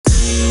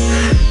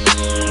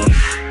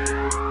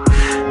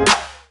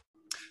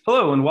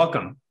Hello and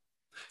welcome.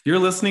 You're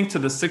listening to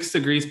the Six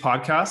Degrees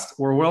podcast,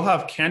 where we'll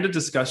have candid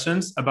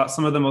discussions about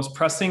some of the most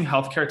pressing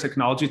healthcare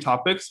technology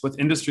topics with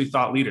industry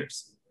thought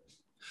leaders.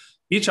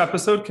 Each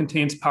episode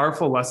contains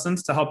powerful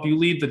lessons to help you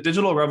lead the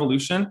digital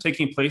revolution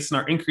taking place in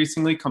our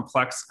increasingly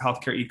complex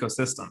healthcare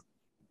ecosystem.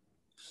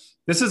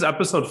 This is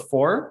episode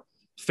 4,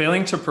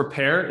 Failing to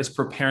Prepare is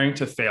Preparing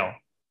to Fail.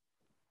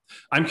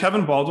 I'm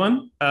Kevin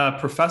Baldwin, a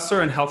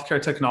professor and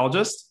healthcare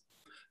technologist.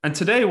 And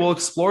today we'll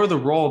explore the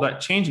role that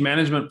change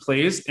management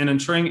plays in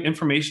ensuring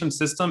information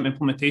system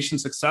implementation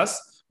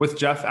success with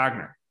Jeff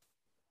Agner.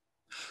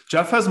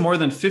 Jeff has more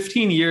than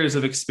 15 years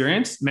of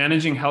experience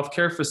managing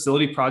healthcare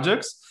facility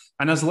projects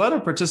and has led or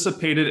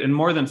participated in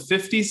more than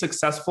 50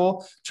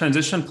 successful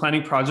transition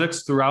planning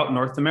projects throughout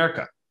North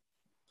America.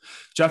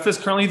 Jeff is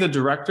currently the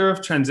Director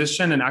of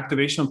Transition and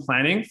Activation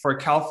Planning for a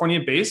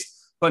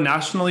California-based but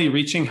nationally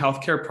reaching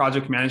healthcare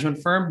project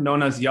management firm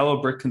known as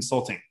Yellow Brick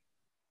Consulting.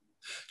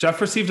 Jeff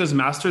received his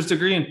master's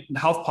degree in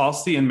health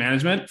policy and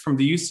management from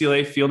the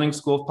UCLA Fielding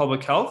School of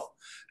Public Health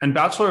and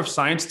Bachelor of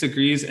Science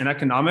degrees in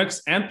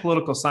economics and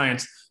political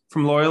science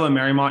from Loyola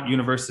Marymount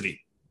University.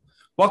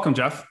 Welcome,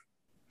 Jeff.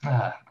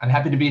 I'm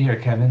happy to be here,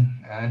 Kevin,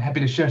 and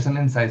happy to share some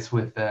insights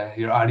with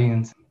your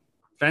audience.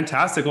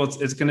 Fantastic. Well,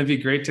 it's going to be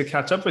great to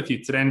catch up with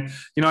you today.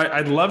 And,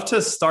 I'd love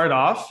to start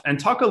off and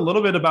talk a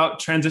little bit about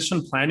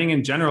transition planning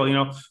in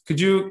general. Could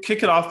you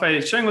kick it off by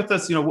sharing with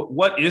us,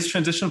 what is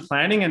transition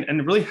planning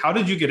and really how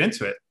did you get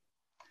into it?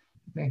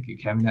 Thank you,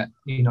 Kevin.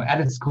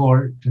 At its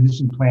core,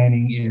 transition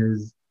planning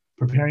is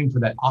preparing for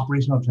that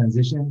operational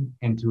transition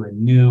into a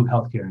new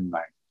healthcare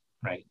environment,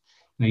 right?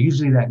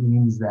 Usually that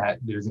means that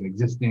there's an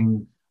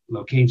existing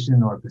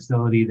location or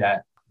facility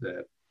that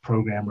the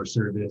program or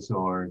service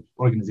or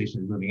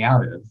organization is moving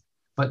out of.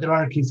 But there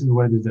are cases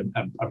where there's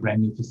a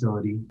brand new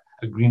facility,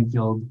 a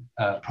greenfield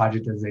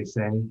project, as they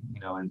say,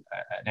 an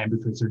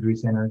ambulatory surgery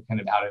center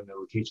kind of out in a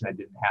location that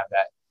didn't have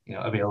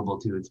that, available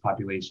to its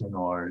population,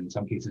 or in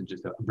some cases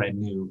just a brand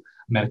new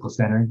medical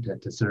center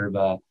to serve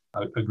a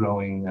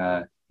growing,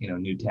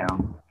 new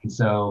town. And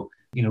so,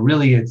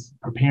 really it's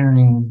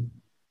preparing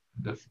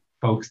the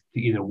folks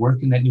to either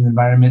work in that new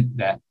environment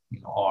that,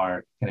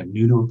 are kind of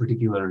new to a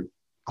particular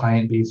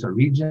client base or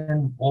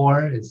region,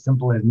 or as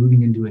simple as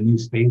moving into a new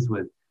space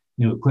with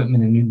new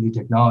equipment and new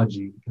technology.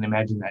 You can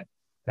imagine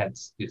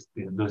that's just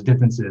those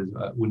differences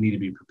would need to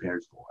be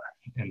prepared for.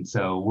 And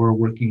so we're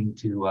working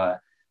to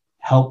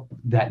help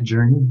that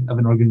journey of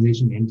an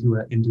organization into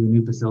a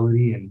new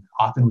facility. And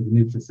often with a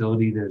new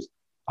facility, there's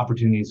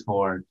opportunities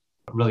for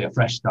really a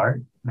fresh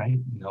start, right?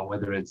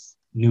 Whether it's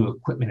new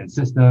equipment and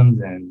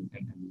systems and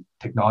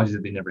technologies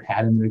that they never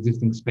had in their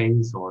existing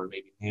space, or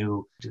maybe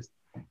new just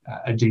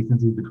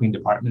adjacencies between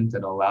departments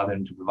that allow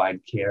them to provide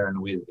care in a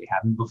way that they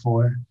haven't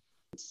before.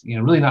 It's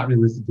really not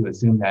realistic to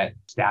assume that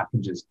staff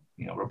can just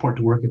report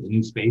to work at the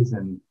new space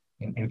and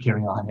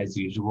carry on as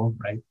usual,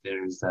 right?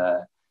 There's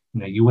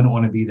you wouldn't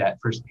want to be that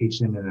first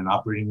patient in an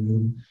operating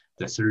room.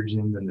 The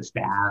surgeons and the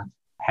staff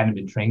hadn't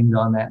been trained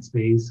on that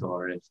space,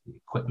 or if the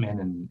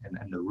equipment and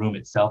the room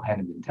itself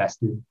hadn't been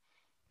tested.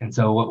 And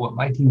so what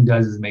my team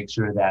does is make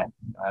sure that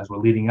as we're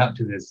leading up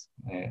to this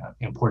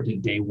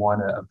important day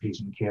one of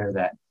patient care,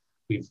 that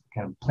we've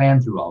kind of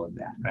planned through all of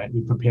that, right?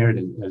 We prepared,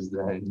 as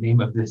the name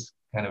of this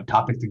kind of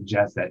topic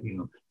suggests, that,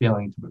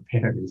 failing to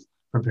prepare is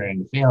preparing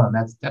to fail. And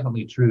that's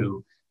definitely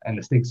true. And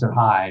the stakes are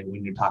high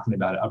when you're talking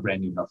about a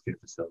brand new healthcare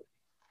facility.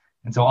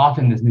 And so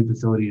often this new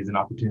facility is an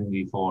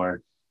opportunity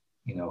for,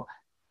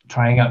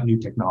 trying out new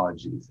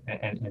technologies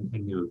and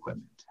new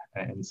equipment.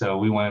 And so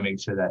we want to make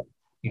sure that,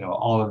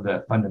 all of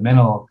the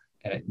fundamental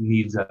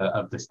needs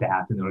of the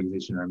staff and the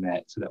organization are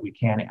met so that we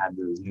can add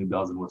those new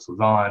bells and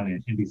whistles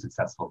on and be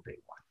successful day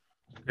one.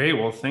 Great.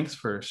 Well, thanks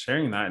for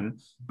sharing that.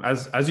 And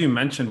as you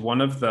mentioned,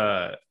 one of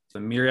the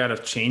myriad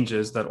of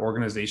changes that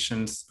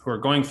organizations who are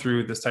going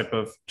through this type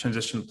of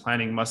transition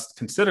planning must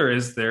consider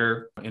is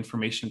their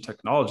information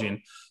technology. And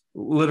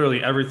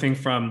literally everything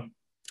from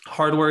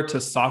hardware to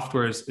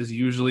software is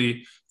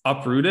usually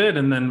uprooted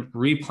and then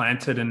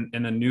replanted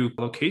in a new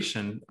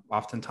location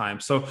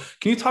oftentimes. So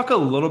can you talk a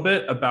little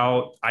bit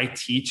about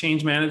IT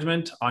change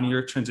management on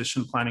your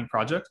transition planning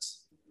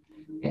projects?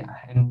 Yeah.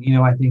 And,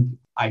 I think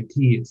IT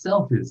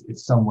itself is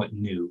somewhat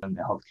new in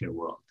the healthcare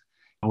world.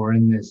 We're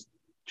in this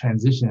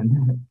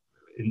transition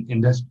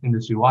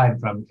industry-wide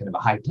from kind of a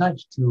high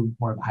touch to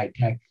more of a high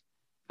tech,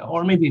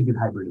 or maybe a good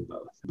hybrid of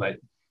both. But,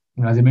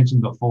 as I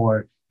mentioned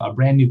before, a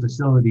brand new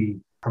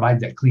facility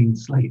provides that clean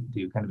slate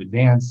to kind of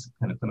advance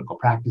kind of clinical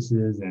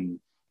practices and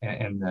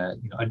the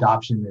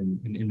adoption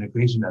and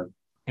integration of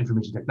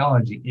information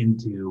technology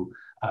into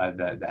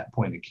that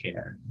point of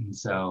care. And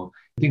so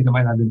things that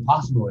might not have been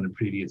possible in a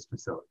previous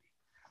facility.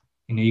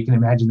 You can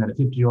imagine that a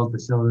 50-year-old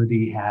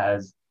facility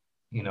has,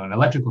 an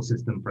electrical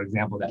system, for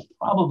example, that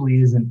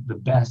probably isn't the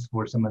best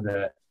for some of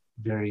the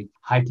very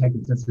high-tech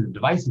and sensitive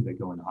devices that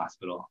go in the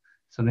hospital.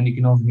 So then you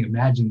can only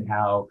imagine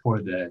how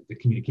for the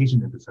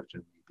communication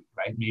infrastructure,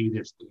 right? Maybe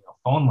there's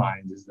phone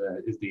lines is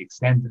the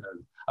extent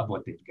of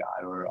what they've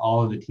got, or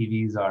all of the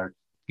TVs are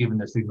given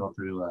their signal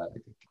through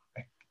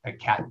a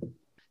cat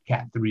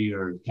Cat3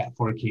 or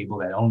Cat4 cable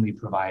that only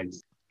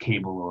provides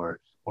cable or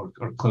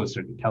closed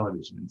circuit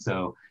television. And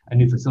so a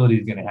new facility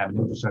is going to have an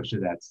infrastructure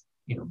that's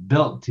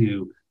built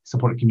to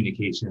support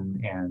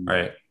communication and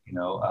right.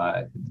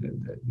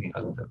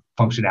 the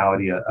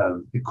functionality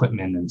of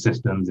equipment and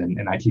systems and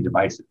IT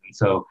devices. And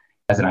so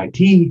as an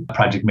IT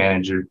project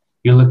manager,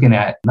 you're looking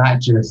at not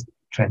just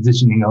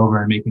transitioning over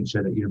and making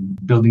sure that you're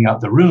building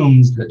out the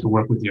rooms to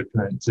work with your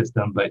current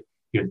system, but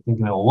you're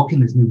thinking, well, what can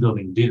this new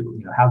building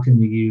do? How can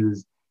we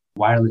use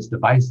wireless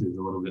devices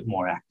a little bit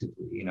more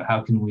actively?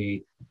 How can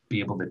we be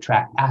able to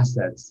track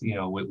assets,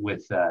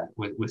 with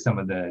some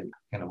of the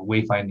kind of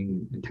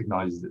wayfinding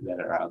technologies that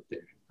are out there?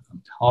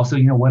 Also,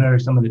 what are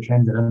some of the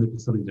trends that other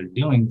facilities are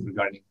doing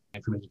regarding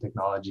information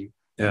technology?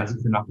 Yeah. This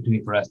is an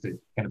opportunity for us to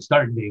kind of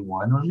start day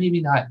one, or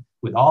maybe not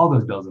with all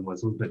those bells and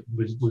whistles, but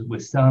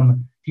with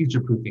some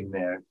future proofing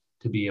there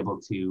to be able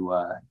to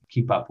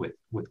keep up with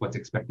what's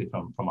expected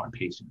from our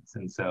patients.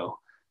 And so,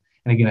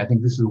 and again, I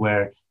think this is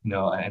where,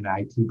 an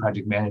IT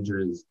project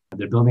manager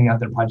they're building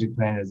out their project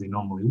plan as they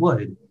normally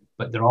would,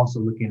 but they're also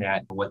looking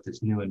at what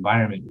this new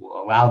environment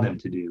will allow them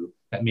to do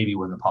that maybe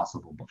wasn't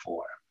possible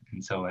before.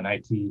 And so an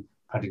IT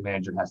project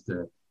manager has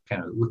to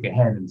kind of look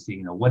ahead and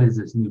see, what is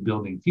this new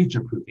building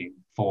future-proofing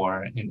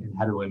for, and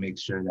how do we make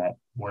sure that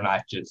we're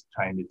not just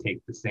trying to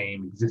take the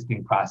same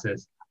existing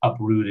process,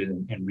 uprooted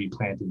and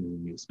replanted in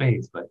a new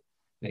space, but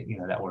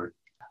that we're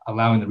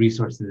allowing the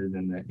resources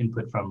and the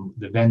input from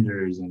the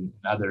vendors and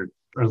other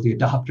early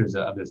adopters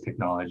of this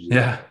technology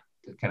to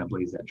kind of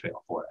blaze that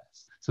trail for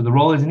us. So the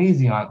role isn't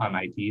easy on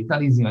IT. It's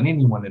not easy on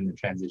anyone in the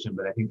transition,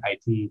 but I think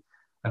IT,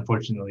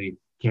 unfortunately,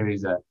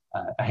 carries a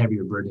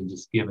heavier burden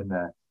just given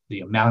the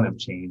amount of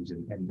change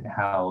and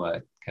how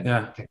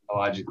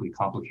technologically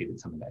complicated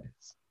some of that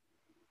is.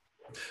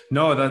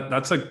 No,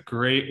 that's a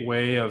great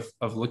way of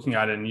looking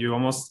at it. And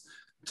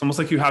it's almost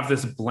like you have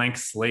this blank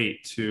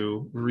slate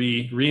to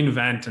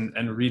reinvent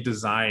and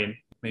redesign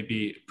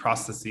maybe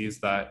processes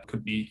that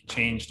could be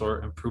changed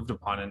or improved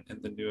upon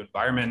in the new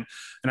environment.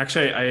 And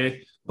actually,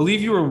 I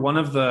believe you were one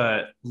of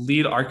the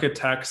lead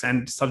architects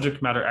and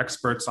subject matter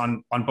experts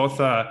on both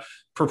a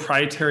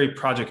proprietary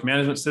project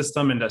management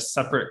system and a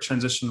separate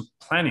transition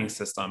planning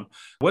system.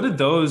 What did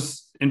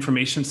those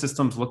information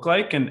systems look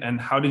like,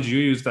 and how did you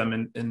use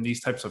them in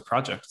these types of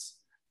projects?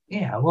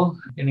 Yeah, well,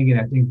 and again,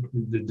 I think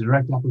the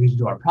direct application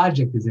to our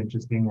project is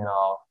interesting, and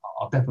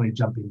I'll definitely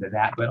jump into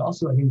that. But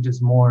also, I think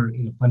just more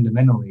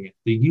fundamentally,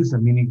 the use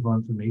of meaningful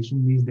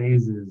information these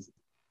days is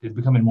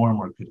becoming more and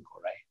more critical,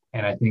 right?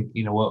 And I think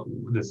what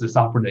the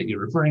software that you're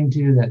referring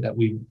to that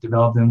we've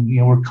developed, and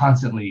we're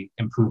constantly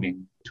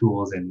improving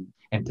tools and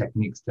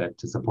techniques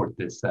to support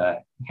this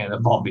kind of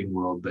evolving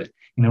world. But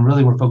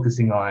really, we're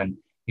focusing on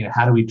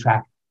how do we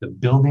track the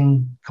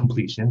building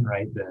completion,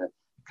 right? The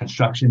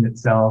construction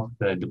itself,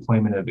 the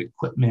deployment of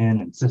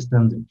equipment and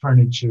systems and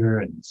furniture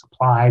and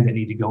supplies that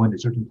need to go into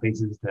certain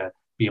places to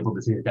be able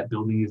to say that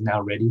building is now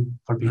ready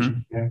for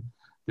patient care.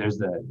 There's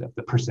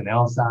the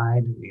personnel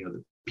side,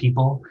 the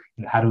people,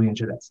 how do we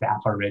ensure that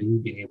staff are ready,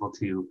 being able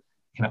to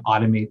kind of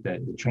automate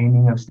the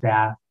training of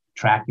staff,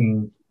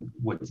 tracking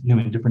what's new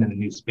and different in the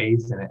new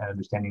space, and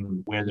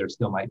understanding where there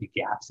still might be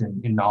gaps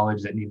in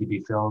knowledge that need to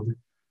be filled,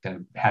 kind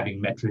of having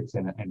metrics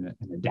and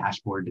a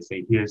dashboard to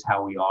say, here's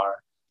how we are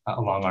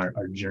along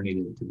our journey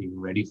to being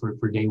ready for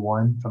day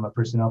one from a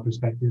personnel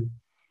perspective.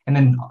 And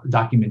then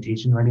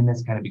documentation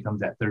readiness kind of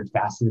becomes that third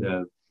facet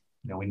of,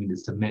 we need to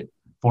submit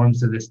forms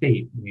to the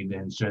state. We need to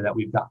ensure that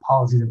we've got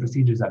policies and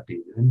procedures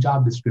updated and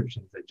job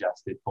descriptions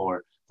adjusted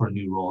for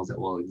new roles that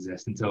will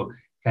exist. And so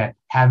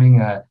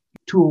having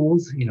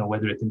tools,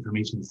 whether it's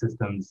information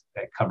systems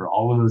that cover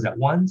all of those at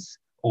once,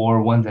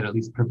 or ones that are at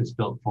least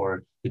purpose-built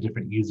for the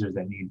different users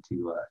that need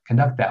to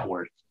conduct that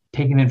work,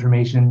 taking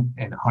information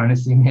and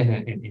harnessing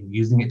it and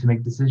using it to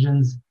make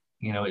decisions,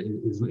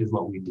 is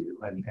what we do.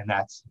 And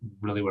that's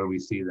really where we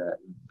see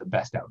the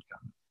best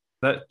outcome.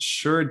 That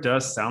sure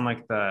does sound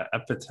like the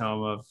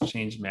epitome of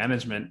change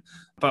management.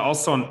 But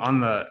also on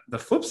the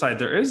flip side,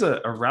 there is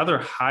a rather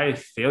high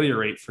failure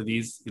rate for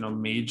these,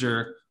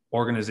 major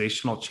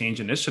organizational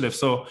change initiatives.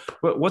 So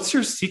what's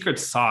your secret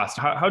sauce?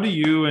 How do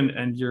you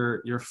and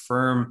your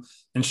firm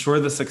ensure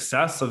the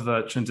success of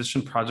the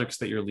transition projects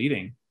that you're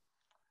leading?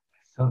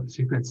 So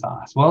secret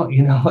sauce. Well,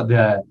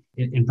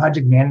 in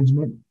project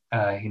management,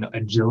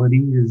 agility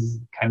is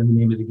kind of the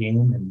name of the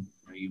game,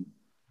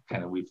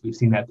 and we've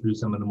seen that through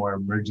some of the more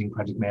emerging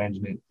project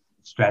management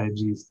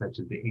strategies, such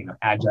as the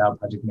agile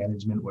project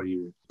management, where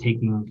you're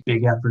taking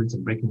big efforts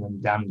and breaking them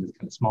down into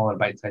kind of smaller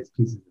bite-sized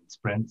pieces and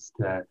sprints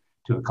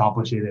to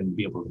accomplish it and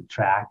be able to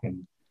track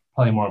and,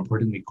 probably more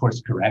importantly,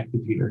 course correct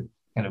if you're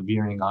kind of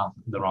veering off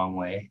the wrong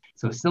way.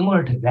 So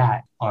similar to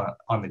that,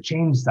 on the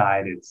change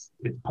side, it's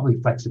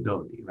probably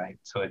flexibility, right?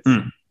 So it's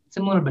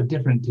similar but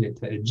different to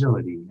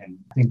agility, and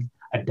I think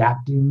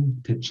adapting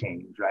to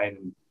change, right?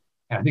 And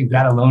I think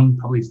that alone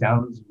probably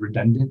sounds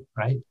redundant,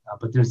 right?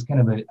 But there's kind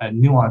of a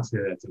nuance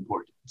there that's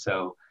important.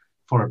 So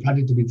for a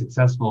project to be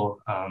successful,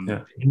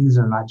 end users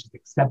are not just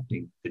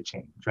accepting the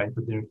change, right?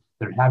 But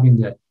they're having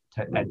to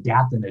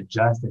adapt and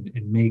adjust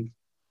and make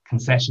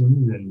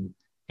concessions and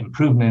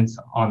improvements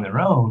on their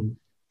own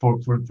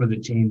for the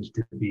change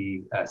to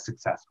be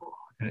successful.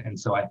 And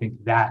so I think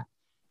that,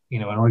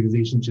 an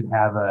organization should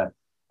have a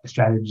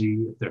strategy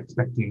if they're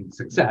expecting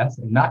success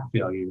and not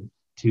failure,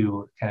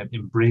 to kind of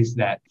embrace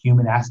that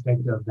human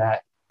aspect of that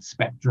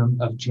spectrum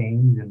of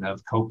change and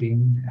of coping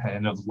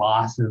and of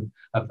loss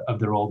of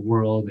their old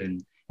world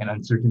and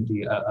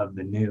uncertainty of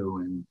the new,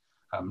 and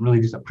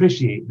really just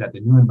appreciate that the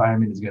new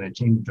environment is going to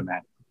change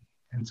dramatically.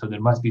 And so there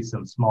must be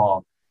some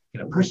small,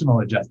 personal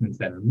adjustments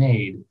that are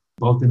made,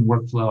 both in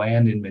workflow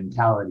and in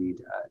mentality,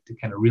 to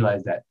kind of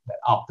realize that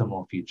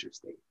optimal future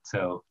state.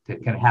 So to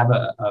kind of have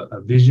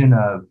a vision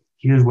of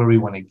here's where we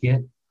want to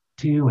get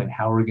to and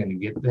how we're going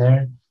to get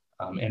there,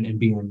 and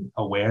being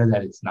aware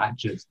that it's not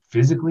just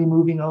physically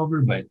moving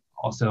over, but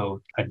also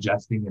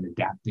adjusting and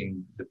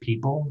adapting the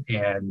people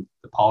and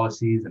the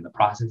policies and the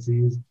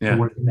processes to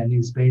work in that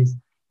new space.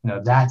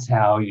 That's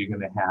how you're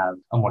going to have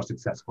a more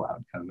successful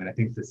outcome. And I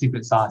think the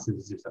secret sauce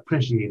is just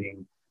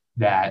appreciating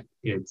that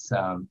it's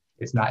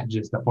not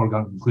just a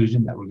foregone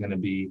conclusion that we're going to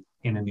be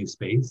in a new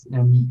space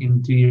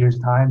in 2 years'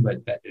 time,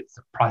 but that it's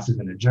a process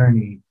and a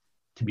journey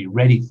to be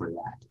ready for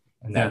that.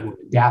 And that we're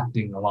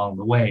adapting along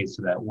the way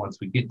so that once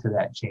we get to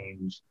that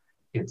change,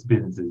 it's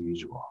business as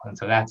usual. And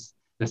so that's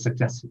the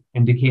success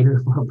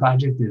indicator for a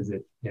project, is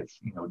if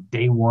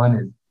day one,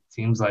 it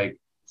seems like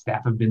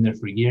staff have been there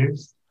for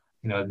years,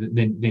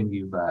 then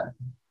you've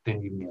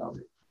nailed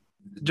it.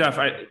 Jeff,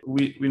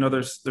 we know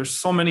there's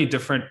so many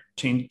different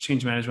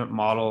change management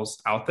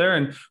models out there,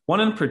 and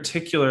one in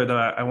particular that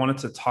I wanted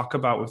to talk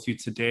about with you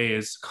today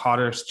is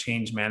Kotter's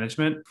change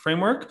management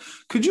framework.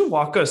 Could you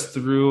walk us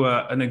through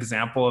an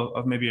example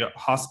of maybe a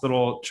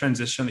hospital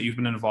transition that you've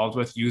been involved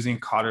with using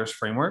Kotter's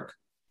framework?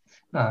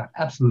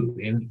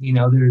 Absolutely, and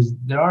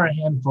there are a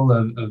handful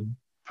of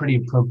pretty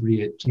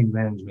appropriate change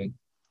management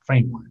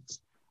frameworks.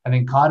 I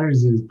think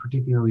Kotter's is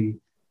particularly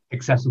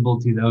accessible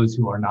to those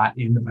who are not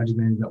in the project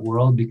management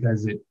world,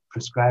 because it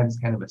prescribes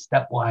kind of a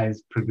stepwise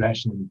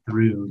progression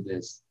through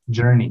this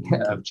journey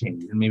of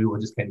change. And maybe we'll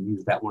just kind of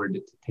use that word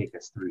to take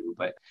us through.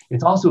 But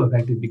it's also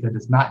effective because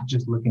it's not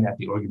just looking at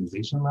the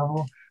organization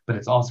level, but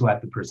it's also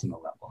at the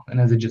personal level. And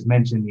as I just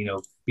mentioned,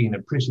 being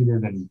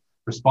appreciative and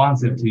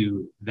responsive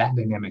to that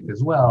dynamic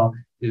as well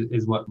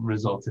is what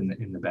results in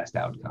the best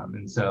outcome.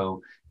 And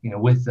so,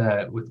 with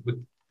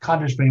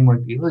Kotter's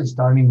framework, you're really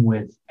starting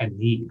with a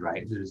need,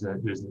 right? There's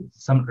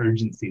some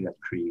urgency that's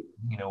created.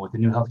 With the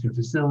new healthcare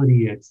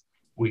facility,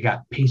 we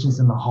got patients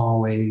in the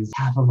hallways.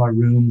 Half of our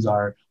rooms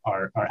are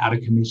out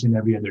of commission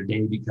every other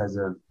day because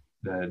of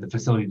the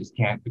facility just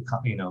can't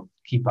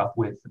keep up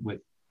with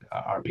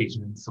our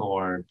patients,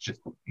 or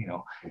just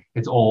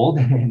it's old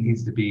and it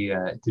needs to be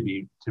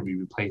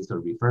replaced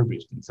or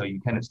refurbished. And so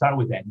you kind of start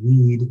with that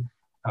need,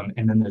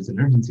 and then there's an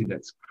urgency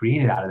that's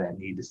created out of that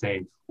need to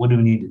say, what do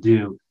we need to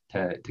do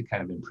to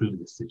kind of improve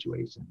this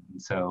situation?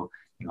 And so,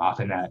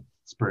 often that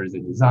spurs a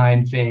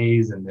design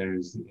phase, and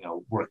there's,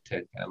 work to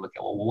kind of look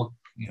at, well,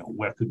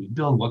 where could we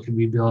build? What could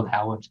we build?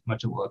 How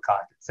much it will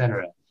cost, et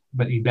cetera.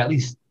 But you've at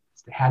least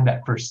had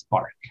that first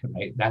spark,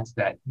 right? That's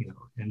that,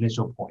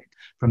 initial point.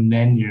 From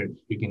then you're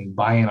getting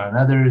buy-in on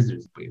others.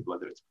 There's,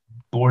 whether it's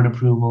board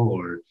approval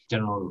or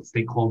general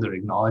stakeholder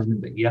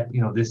acknowledgement that, yep,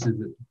 this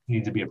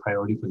needs to be a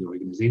priority for the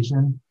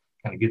organization.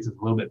 Kind of gets us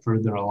a little bit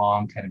further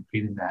along, kind of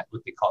creating that,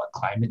 what they call a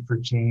climate for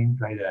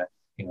change, right?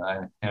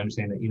 I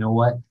understand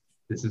that,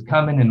 this is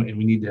coming, and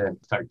we need to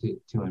start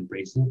to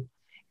embrace it.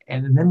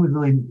 And then we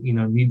really,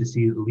 need to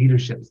see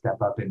leadership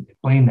step up and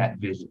explain that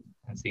vision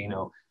and say,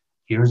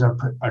 here's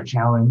our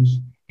challenge.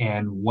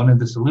 And one of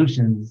the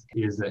solutions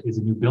is a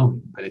new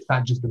building, but it's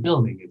not just a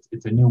building.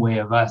 It's a new way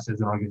of us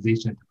as an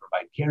organization to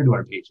provide care to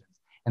our patients.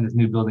 And this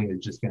new building is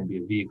just going to be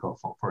a vehicle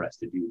for us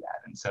to do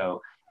that. And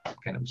so,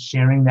 kind of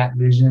sharing that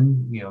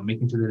vision,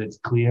 making sure that it's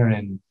clear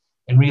and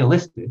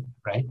realistic,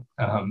 right,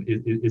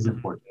 is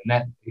important. And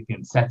that,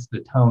 again, sets the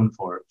tone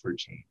for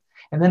change.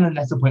 And then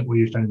that's the point where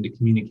you're starting to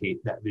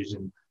communicate that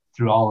vision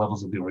through all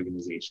levels of the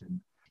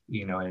organization.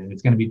 And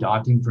it's going to be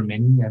daunting for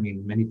many. I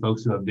mean, many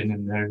folks who have been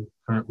in their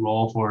current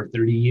role for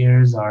 30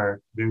 years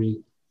are very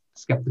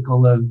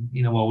skeptical of,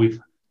 well, we've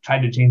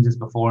tried to change this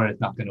before,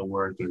 it's not going to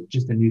work, or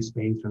just a new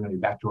space, we're going to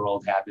be back to our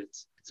old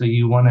habits. So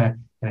you want to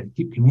kind of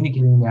keep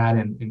communicating that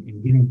and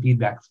getting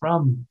feedback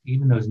from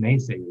even those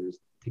naysayers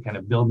to kind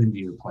of build into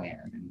your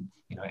plan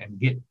and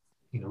get,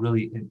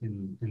 really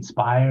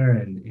inspire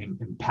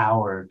and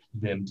empower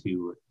them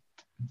to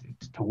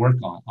work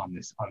on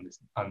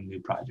a new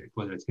project,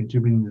 whether it's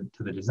contributing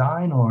to the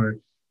design or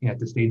at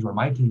the stage where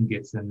my team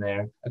gets in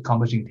there,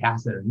 accomplishing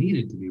tasks that are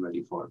needed to be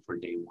ready for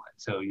day one.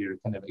 So you're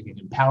kind of, again,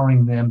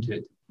 empowering them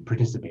to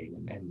participate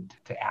and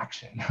to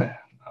action.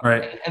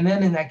 Right. And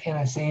then in that kind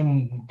of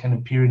same kind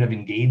of period of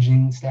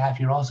engaging staff,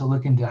 you're also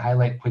looking to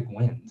highlight quick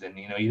wins. And,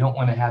 you don't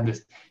want to have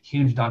this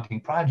huge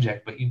daunting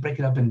project, but you break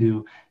it up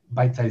into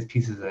bite-sized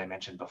pieces that I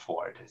mentioned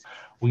before.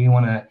 We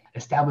want to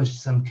establish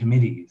some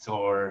committees,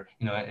 or,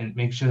 and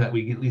make sure that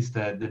we get at least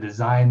the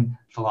design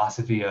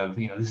philosophy of,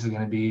 this is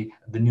going to be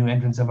the new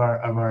entrance of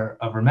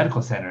our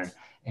medical center.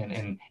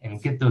 and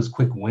get those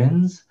quick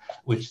wins,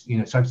 which, you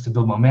know, starts to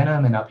build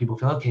momentum. And now people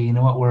feel, okay, you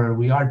know what,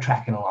 we are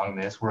tracking along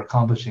this, we're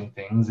accomplishing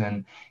things,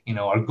 and, you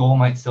know, our goal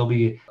might still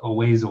be a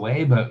ways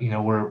away, but, you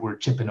know, we're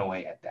chipping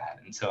away at that.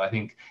 And so I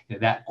think, you know,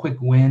 that quick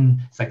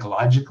win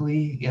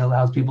psychologically, it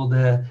allows people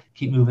to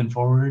keep moving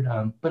forward,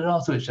 but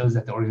it shows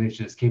that the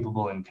organization is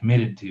capable and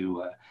committed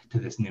to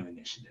this new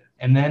initiative.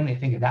 And then I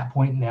think at that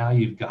point now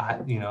you've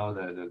got, you know,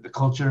 the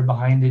culture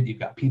behind it, you've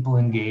got people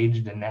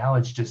engaged, and now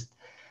it's just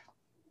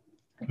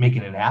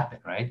making it happen,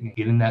 right?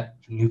 Getting that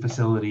new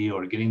facility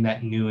or getting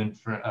that new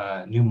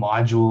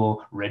module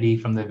ready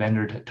from the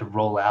vendor to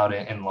roll out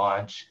and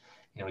launch.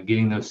 You know,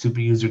 getting those super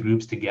user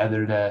groups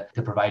together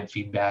to provide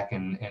feedback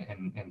and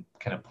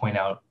kind of point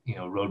out, you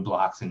know,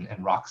 roadblocks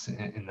and rocks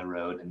in the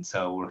road. And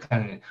so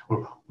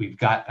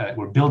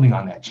we're building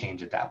on that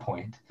change at that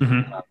point.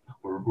 Mm-hmm.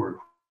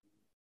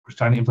 We're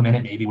starting to implement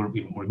it. Maybe we're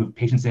moving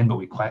patients in, but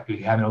we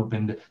haven't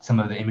opened some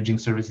of the imaging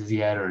services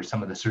yet, or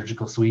some of the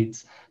surgical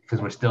suites,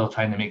 because we're still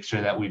trying to make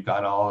sure that we've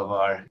got all of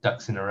our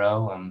ducks in a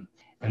row.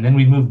 And then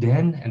we moved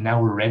in, and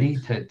now we're ready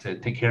to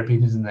take care of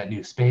patients in that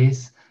new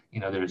space.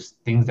 You know, there's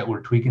things that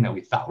we're tweaking that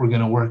we thought were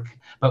going to work,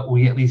 but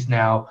we at least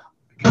now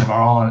kind of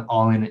are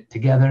all in it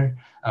together.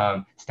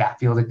 Staff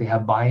feels like they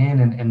have buy-in,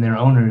 and they're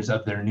owners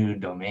of their new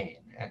domain.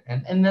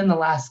 And then the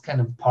last kind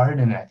of part,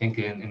 and I think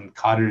in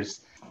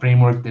Kotter's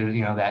framework, there,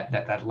 you know,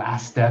 that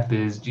last step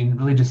is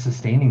really just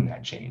sustaining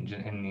that change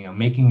and you know,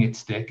 making it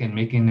stick and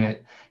making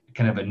it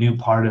kind of a new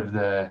part of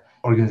the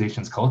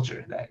organization's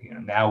culture, that, you know,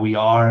 now we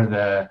are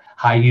the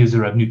high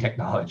user of new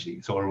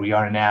technologies, or we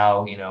are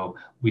now, you know,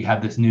 we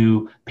have this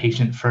new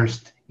patient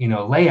first, you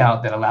know,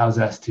 layout that allows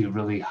us to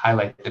really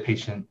highlight the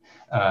patient,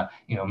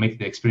 you know, make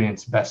the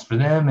experience best for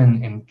them,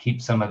 and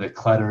keep some of the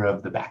clutter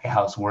of the back of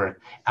house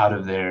work out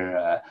of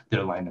their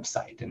line of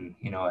sight. And,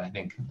 you know, I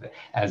think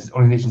as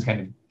organizations kind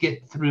of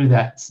get through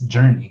that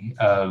journey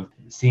of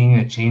seeing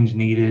a change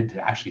needed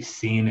to actually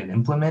seeing it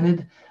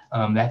implemented,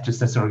 that just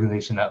sets the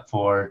organization up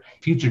for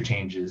future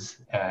changes,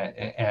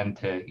 and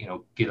to, you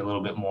know, get a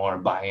little bit more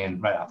buy-in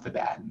right off the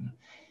bat. And,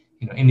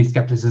 you know, any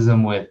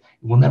skepticism with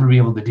we'll never be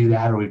able to do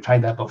that, or we've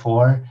tried that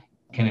before,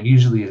 kind of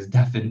usually is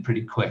deafened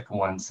pretty quick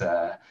once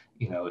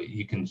you know,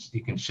 you can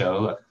show,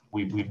 look,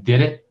 we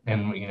did it,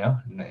 and, you know,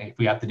 if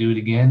we have to do it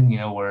again, you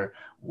know,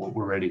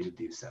 we're ready to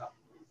do so.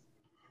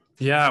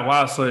 Yeah,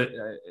 wow. So it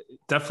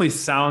definitely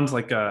sounds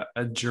like a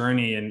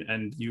journey,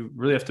 and you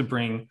really have to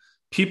bring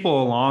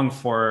people along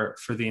for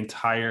the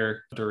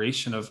entire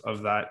duration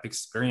of that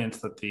experience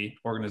that the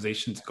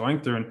organization is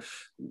going through. And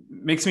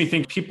makes me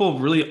think people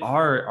really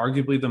are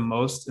arguably the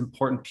most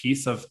important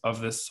piece of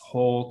this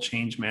whole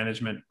change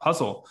management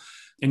puzzle.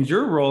 In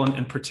your role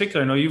in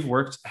particular, I know you've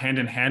worked hand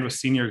in hand with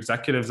senior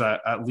executives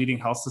at leading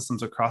health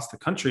systems across the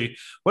country.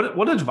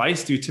 What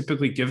advice do you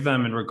typically give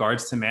them in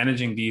regards to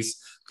managing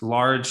these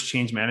large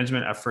change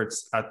management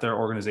efforts at their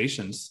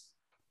organizations?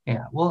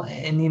 Yeah, well,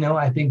 and, you know,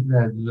 I think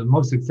the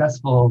most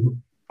successful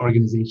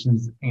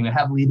organizations, you know,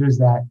 have leaders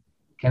that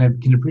kind of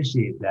can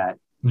appreciate that,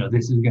 you know,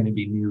 this is going to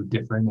be new,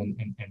 different,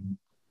 and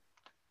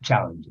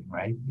challenging,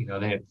 right? You know,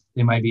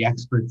 they might be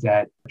experts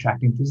at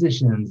attracting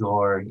physicians,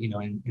 or, you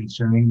know,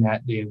 ensuring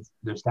that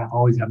their staff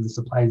always have the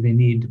supplies they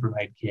need to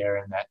provide care,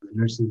 and that the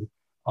nurses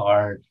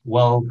are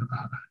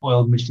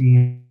well-oiled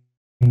machines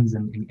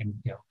and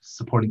you know,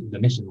 supporting the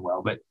mission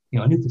well. But, you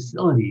know, a new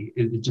facility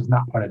is just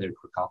not part of their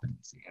core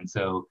competency. And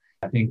so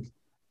I think,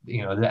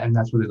 you know, and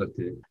that's where they look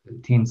to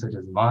teams such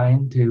as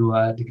mine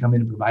to come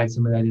in and provide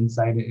some of that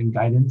insight and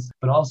guidance.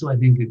 But also, I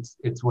think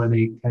it's where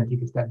they kind of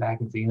take a step back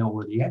and say, you know,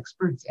 we're the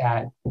experts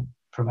at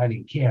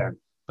providing care,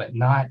 but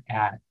not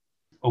at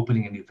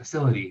opening a new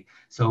facility.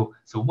 So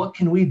what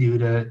can we do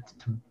to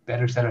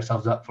better set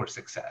ourselves up for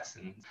success?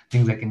 And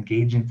things like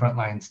engaging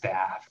frontline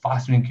staff,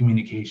 fostering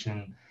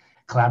communication,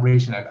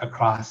 collaboration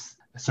across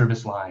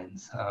service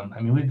lines.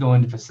 I mean, we'd go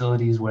into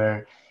facilities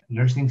where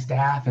nursing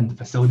staff and the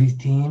facilities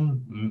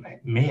team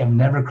may have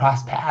never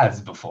crossed paths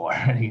before.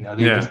 You know,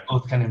 they just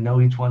both kind of know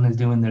each one is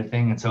doing their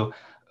thing. And so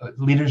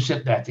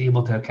leadership that's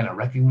able to kind of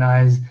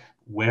recognize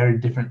where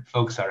different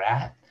folks are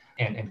at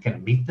and kind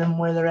of meet them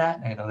where they're at.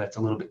 I know that's a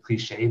little bit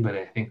cliche, but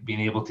I think being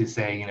able to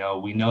say, you know,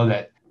 we know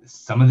that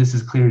some of this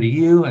is clear to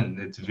you and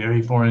it's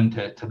very foreign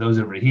to those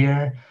over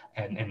here.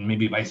 And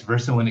maybe vice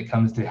versa when it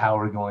comes to how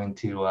we're going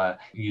to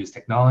use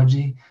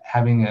technology.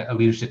 Having a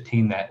leadership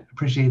team that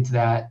appreciates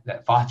that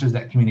fosters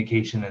that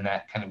communication, and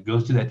that kind of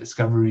goes through that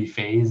discovery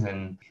phase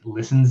and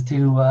listens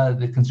to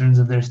the concerns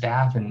of their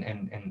staff and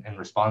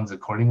responds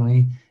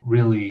accordingly,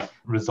 really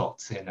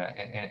results in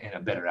a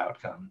better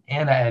outcome.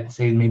 And I'd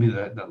say maybe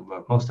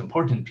the most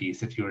important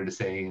piece, if you were to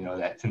say, you know,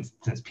 that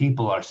since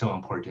people are so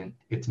important,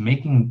 it's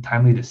making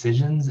timely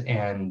decisions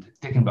and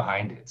sticking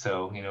behind it.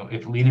 So, you know,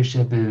 if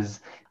leadership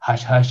is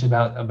hush-hush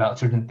about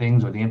certain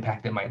things or the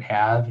impact it might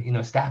have, you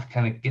know, staff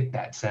kind of get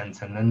that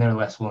sense, and then they're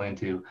less willing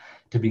to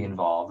be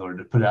involved or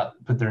to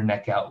put their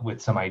neck out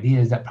with some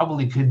ideas that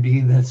probably could be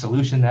the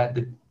solution that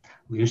the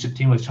leadership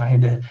team was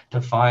trying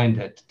to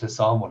find to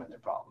solve one of their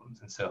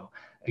problems. And so,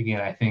 again,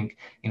 I think,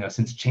 you know,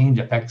 since change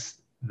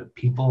affects the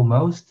people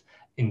most,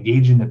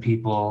 engaging the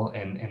people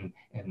and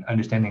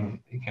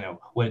understanding,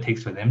 what it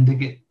takes for them to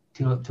get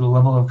to a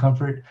level of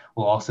comfort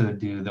will also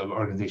do the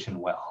organization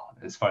well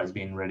as far as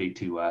being ready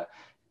to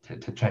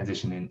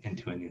transition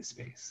into a new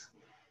space.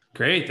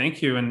 Great,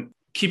 thank you. And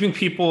keeping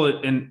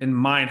people in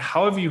mind,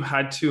 how have you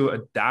had to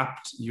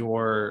adapt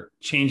your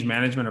change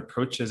management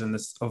approaches in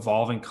this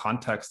evolving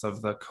context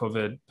of the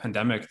COVID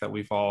pandemic that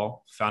we've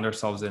all found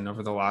ourselves in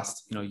over the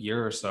last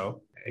year or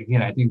so?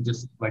 Again, I think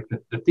just like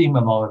the theme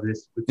of all of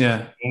this, which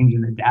is change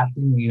and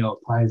adapting,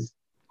 applies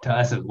to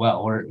us as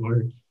well.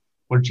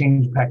 We're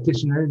change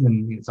practitioners,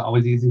 and it's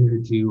always easier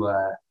to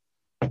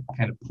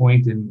kind of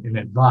point and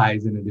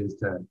advise than it is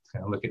to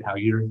kind of look at how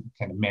you're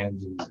kind of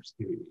managing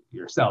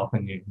yourself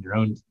and your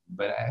own team.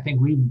 But I think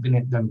we've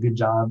done a good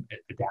job at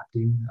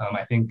adapting.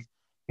 I think,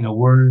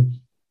 we're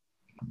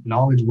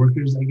knowledge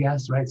workers, I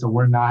guess, right? So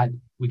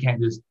we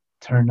can't just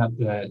turn up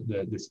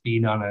the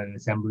speed on an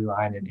assembly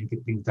line and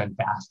get things done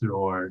faster,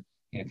 or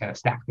kind of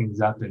stack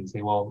things up and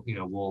say, well,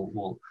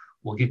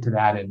 we'll get to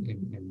that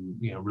and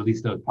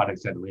release those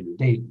products at a later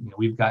date.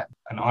 We've got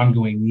an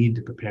ongoing need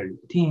to prepare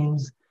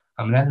teams.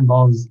 That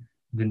involves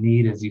the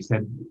need, as you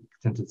said,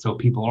 since it's so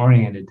people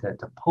oriented, to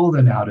pull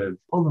them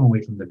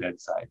away from the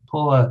bedside,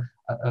 pull a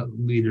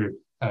leader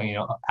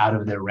out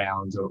of their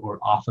rounds or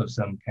off of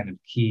some kind of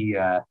key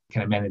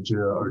kind of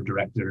manager or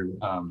director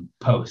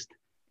post.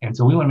 And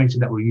so we want to make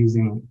sure that we're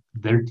using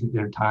their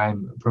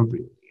time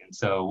appropriately. And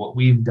so what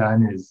we've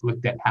done is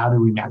looked at how do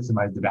we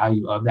maximize the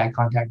value of that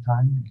contact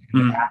time.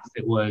 In the past,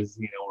 it was,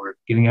 we're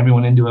getting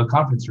everyone into a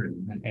conference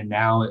room. And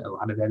now a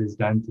lot of that is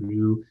done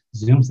through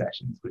Zoom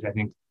sessions, which I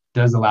think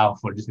does allow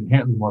for just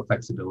inherently more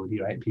flexibility,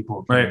 right?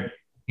 People can,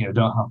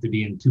 don't have to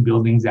be in two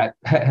buildings at,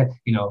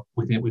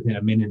 within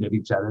a minute of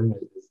each other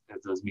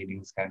as those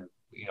meetings kind of,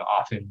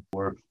 often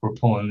we're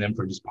pulling them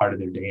for just part of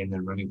their day and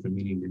then running from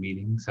meeting to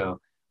meeting. So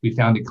we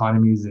found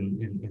economies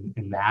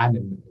in that,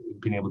 and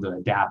being able to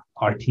adapt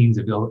our team's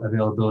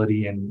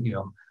availability and,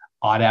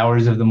 odd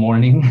hours of the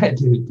morning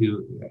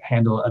to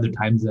handle other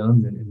time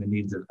zones and the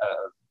needs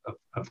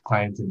of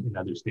clients in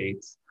other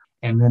states.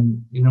 And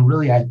then,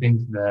 really, I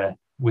think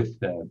with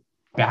the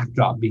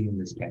backdrop being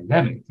this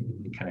pandemic,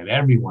 and kind of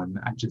everyone,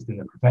 not just in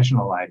their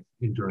professional life,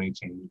 enduring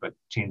change, but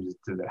changes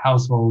to their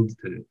households,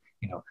 to,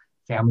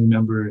 family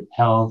member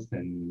health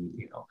and,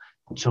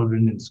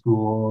 children in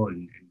school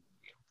and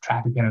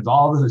traffic patterns,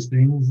 all those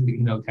things,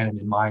 kind of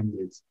in mind,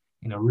 is,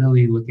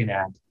 really looking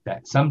at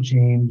that some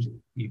change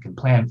you can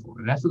plan for.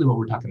 And that's really what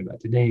we're talking about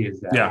today, is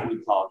that what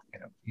we call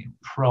kind of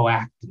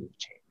proactive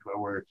change, where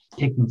we're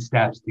taking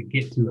steps to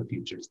get to a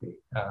future state.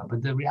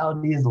 But the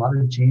reality is a lot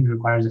of change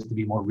requires us to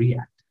be more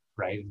reactive,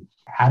 right?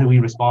 How do we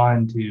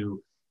respond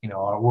to,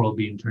 our world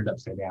being turned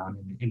upside down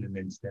in an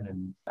instant?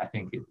 And I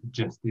think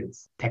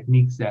it's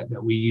techniques that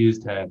we use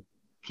to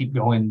keep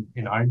going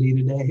in our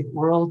day-to-day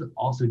world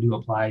also do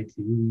apply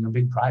to,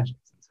 big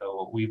projects. And so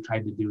what we've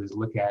tried to do is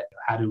look at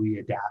how do we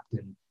adapt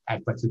and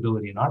add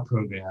flexibility in our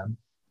program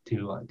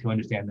to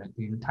understand that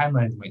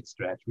timelines might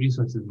stretch,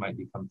 resources might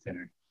become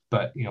thinner.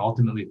 But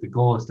ultimately, if the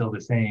goal is still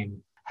the same,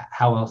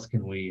 how else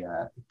can we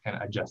kind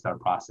of adjust our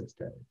process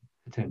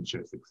to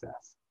ensure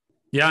success?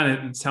 Yeah,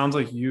 and it sounds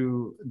like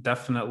you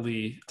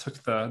definitely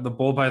took the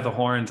bull by the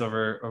horns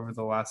over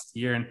the last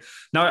year. And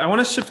now I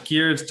want to shift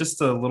gears just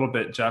a little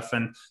bit, Jeff,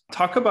 and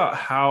talk about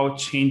how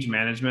change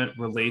management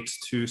relates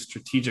to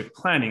strategic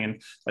planning.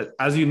 And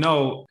as you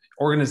know,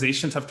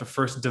 organizations have to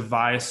first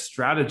devise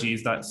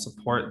strategies that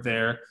support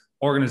their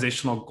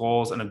organizational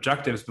goals and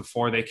objectives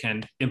before they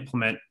can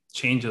implement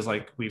changes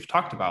like we've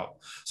talked about.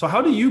 So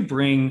how do you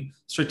bring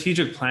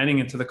strategic planning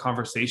into the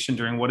conversation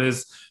during what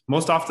is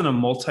most often a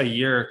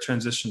multi-year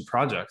transition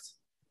project?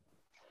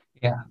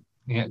 Yeah,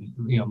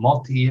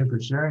 multi-year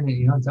for sure. And,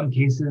 in some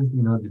cases,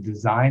 the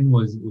design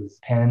was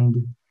penned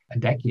a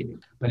decade ago,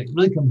 but it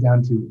really comes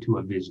down to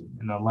a vision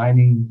and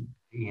aligning,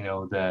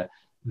 the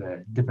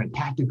different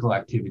tactical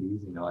activities,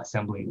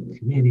 assembling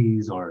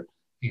committees or,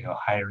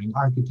 hiring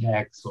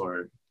architects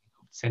or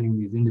setting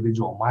these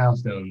individual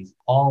milestones.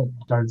 All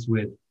starts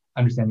with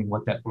understanding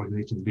what that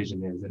organization's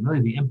vision is and really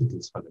the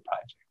impetus for the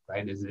project,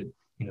 right? Is it,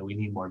 we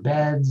need more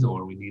beds,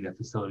 or we need a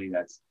facility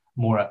that's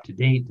more up to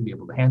date to be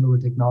able to handle the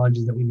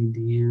technologies that we need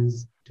to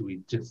use? Do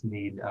we just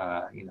need,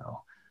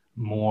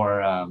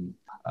 more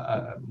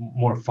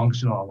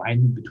functional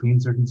alignment between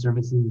certain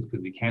services,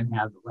 because we can't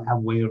have the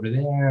lab way over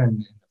there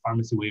and the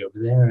pharmacy way over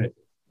there if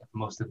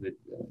most of the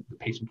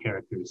patient care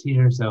occurs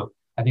here? So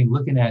I think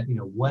looking at,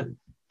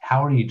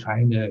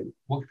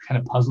 what kind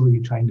of puzzle are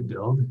you trying to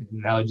build? An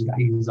analogy that I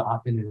use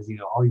often is,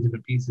 all these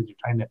different pieces, you're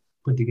trying to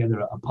put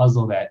together a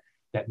puzzle that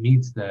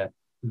meets the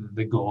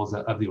goals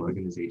of the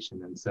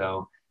organization. And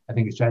so I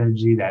think a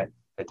strategy that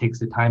takes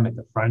the time at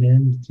the front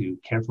end to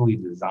carefully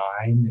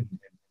design and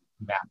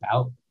map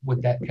out what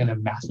that kind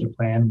of master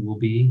plan will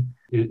be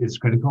is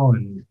critical.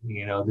 And,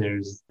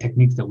 there's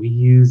techniques that we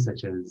use,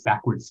 such as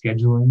backward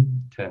scheduling,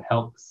 to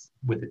help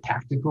with the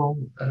tactical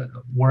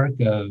work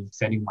of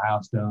setting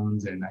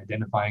milestones and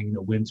identifying,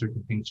 when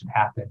certain things should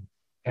happen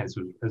as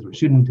we're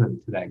shooting to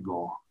that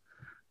goal.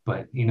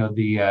 But,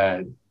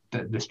 the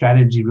the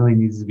strategy really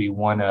needs to be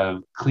one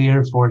of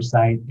clear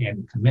foresight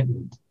and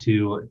commitment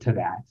to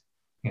that.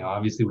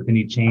 Obviously with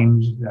any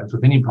change, as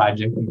with any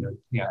project,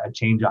 a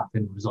change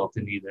often results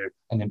in either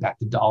an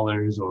impact of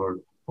dollars or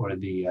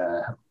the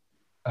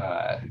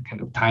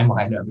kind of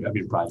timeline of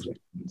your project.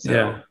 And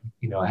so,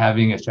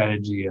 having a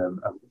strategy of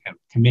kind of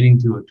committing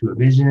to a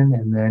vision,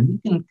 and then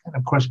you can kind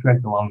of course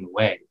correct along the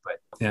way.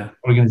 But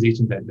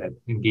organizations that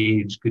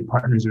engage good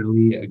partners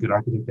early, a good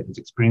architect that has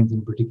experience in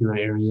a particular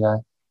area,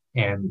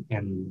 and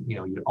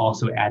you're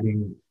also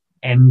adding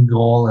end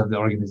goal of the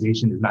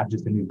organization is not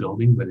just a new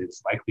building, but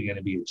it's likely going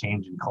to be a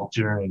change in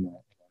culture and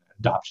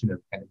adoption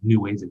of kind of new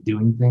ways of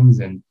doing things,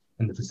 and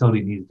the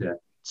facility needs to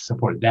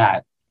support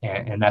that.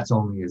 And that's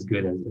only as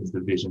good as the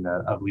vision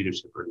of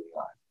leadership early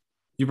on.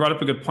 You brought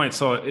up a good point.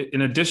 So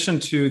in addition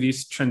to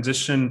these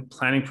transition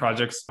planning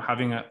projects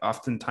having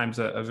oftentimes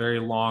a very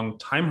long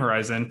time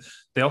horizon,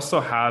 they also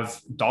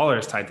have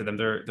dollars tied to them.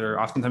 They're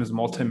oftentimes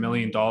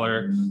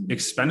multi-million-dollar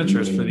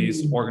expenditures for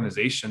these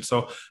organizations.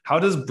 So how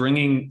does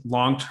bringing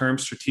long-term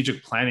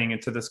strategic planning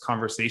into this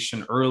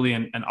conversation early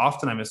and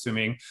often, I'm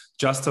assuming,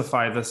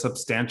 justify the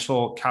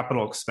substantial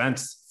capital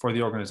expense for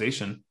the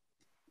organization?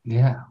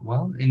 Yeah,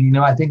 well, and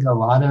I think a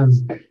lot of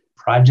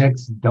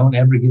projects don't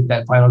ever get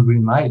that final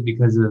green light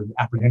because of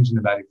apprehension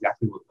about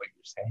exactly what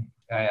you're saying.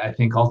 I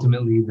think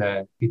ultimately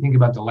if you think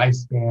about the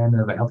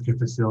lifespan of a healthcare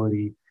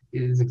facility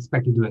is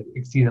expected to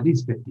exceed at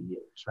least 50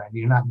 years, right?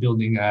 You're not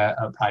building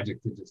a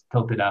project to just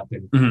tilt it up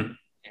and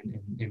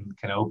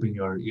kind of open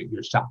your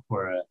shop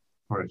for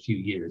a few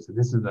years. So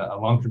this is a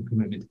long-term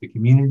commitment to the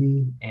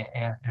community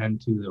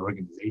and to the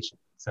organization.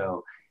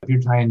 So if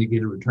you're trying to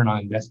get a return on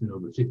investment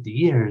over 50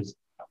 years,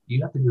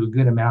 you have to do a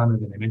good amount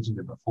of it. I mentioned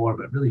it before,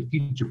 but really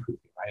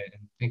future-proofing, right?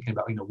 And thinking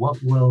about, what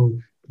will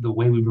the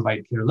way we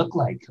provide care look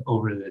like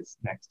over this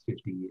next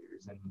 50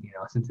 years? And,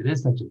 since it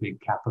is such a big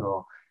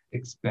capital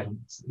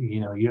expense,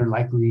 you're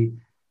likely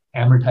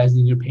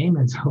amortizing your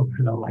payments over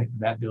the life of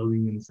that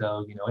building. And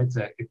so, it's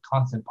a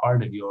constant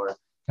part of your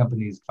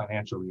company's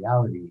financial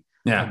reality.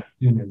 Yeah.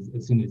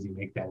 As soon as you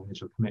make that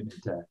initial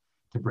commitment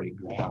to break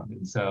ground.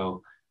 And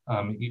so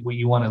what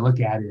you want to look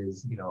at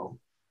is,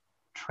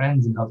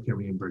 trends in healthcare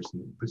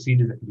reimbursement,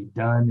 procedures that can be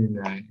done in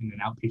an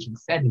outpatient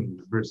setting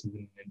versus in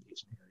an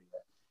inpatient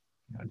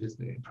area. Just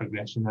the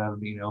progression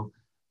of,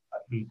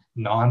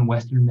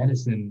 non-Western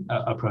medicine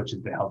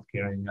approaches to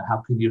healthcare, and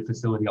how could your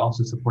facility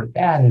also support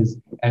that as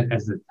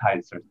the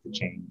tide starts to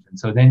change? And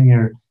so then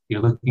you're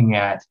looking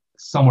at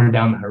somewhere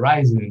down the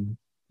horizon,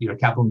 your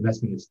capital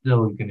investment is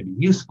still going to be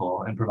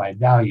useful and provide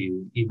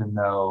value, even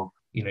though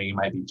you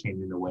might be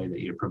changing the way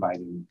that you're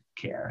providing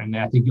care. And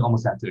I think you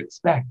almost have to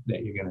expect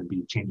that you're going to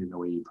be changing the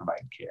way you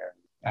provide care.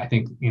 I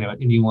think,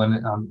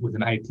 anyone with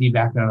an IT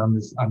background on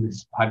this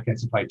podcast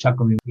is probably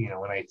chuckling,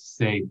 when I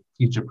say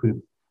future-proof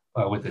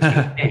with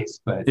this case,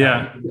 but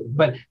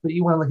but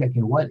you want to look at,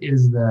 what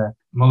is the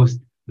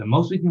most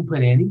we can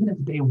put in, even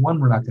if day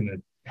one we're not going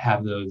to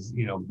have those,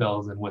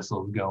 bells and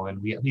whistles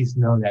going. We at least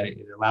know that it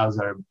allows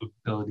our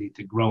ability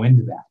to grow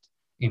into that.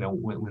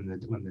 When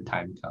the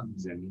time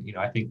comes. And,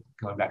 I think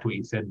going back to what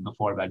you said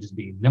before about just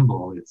being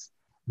nimble, it's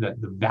the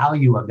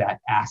value of that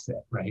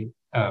asset, right?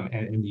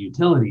 And the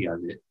utility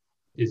of it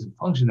is a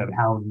function of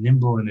how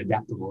nimble and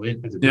adaptable it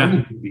as a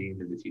building can be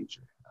into the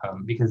future.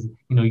 Because,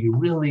 you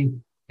really,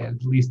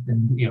 at least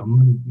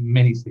in,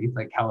 many states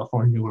like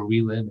California where we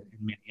live and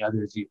many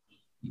others,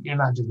 you're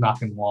not just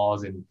knocking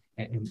walls and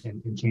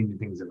changing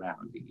things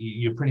around.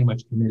 You're pretty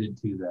much committed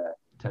to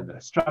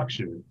the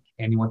structure,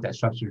 and you want that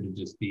structure to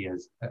just be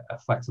as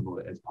flexible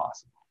as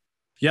possible.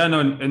 Yeah, no,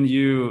 and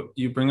you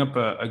bring up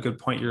a good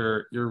point.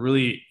 You're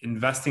really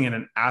investing in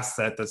an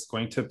asset that's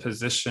going to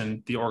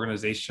position the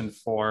organization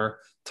for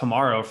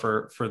tomorrow,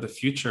 for the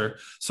future.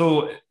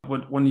 So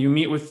when you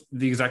meet with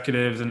the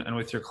executives and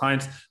with your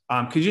clients,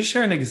 could you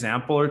share an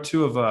example or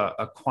two of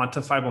a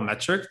quantifiable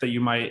metric that you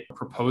might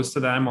propose to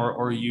them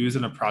or use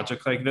in a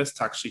project like this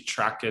to actually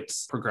track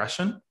its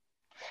progression?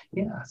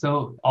 Yeah.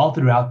 So all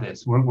throughout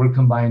this, we're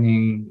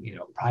combining,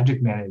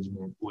 project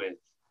management with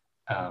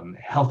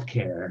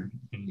healthcare,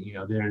 and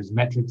there's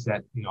metrics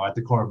that are at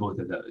the core of both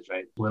of those,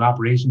 right? Well, in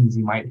operations,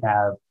 you might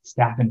have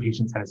staff and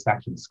patient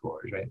satisfaction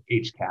scores, right?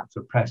 HCAHPS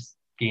or Press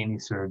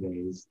Ganey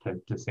surveys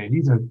to say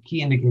these are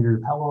key indicators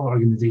of how well an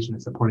organization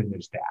is supporting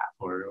their staff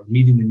or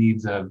meeting the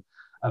needs of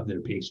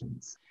their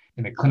patients.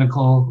 In the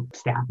clinical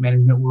staff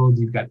management world,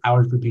 you've got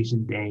hours per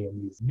patient day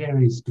and these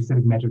very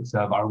specific metrics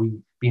of, are we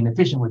being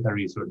efficient with our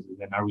resources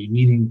and are we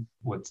meeting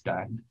what's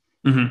done?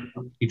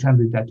 Mm-hmm. You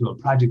translate that to a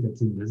project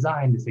that's in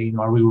design to say,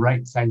 are we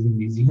right sizing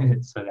these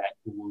units so that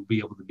we'll be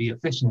able to be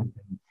efficient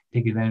and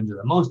take advantage of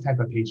the most type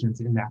of patients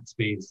in that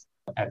space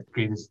at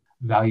greatest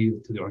value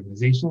to the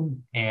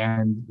organization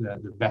and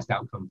the best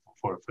outcome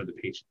for the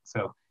patient.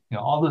 So,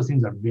 all those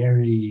things are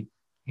very,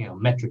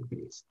 metric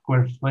based.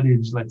 Square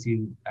footage lets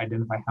you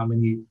identify how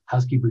many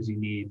housekeepers you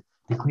need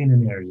to clean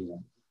an area.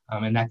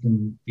 And that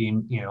can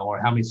be, or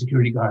how many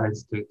security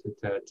guards to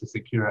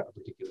secure a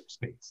particular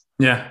space.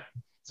 Yeah.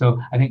 So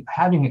I think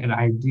having an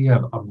idea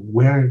of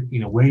where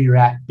you're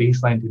at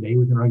baseline today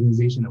with an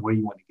organization and where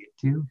you want to get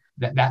to,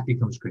 that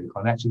becomes critical.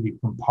 And that should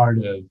become part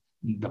of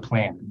the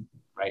plan,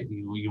 right?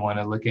 You want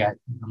to look at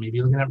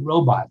maybe looking at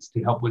robots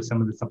to help with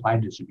some of the supply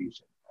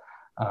distribution,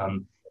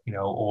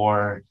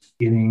 or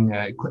getting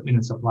equipment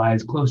and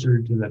supplies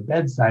closer to the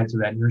bedside so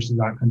that nurses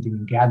aren't hunting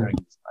and gathering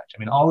as much. I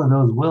mean, all of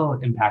those will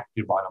impact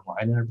your bottom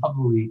line, and are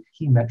probably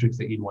key metrics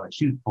that you'd want to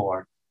shoot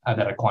for that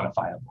are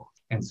quantifiable.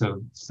 And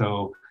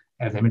so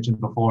as I mentioned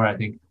before, I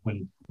think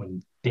when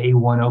day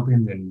one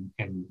opens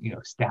and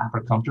staff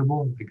are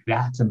comfortable, like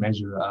that's a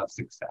measure of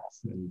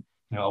success. And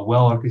a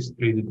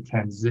well-orchestrated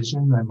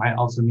transition, that might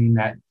also mean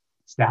that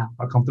staff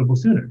are comfortable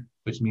sooner,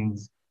 which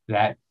means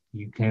that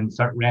you can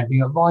start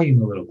ramping up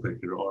volume a little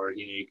quicker, or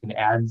you can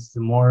add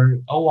some more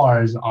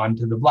ORs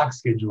onto the block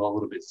schedule a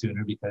little bit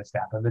sooner because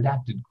staff have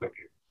adapted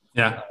quicker.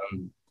 Yeah.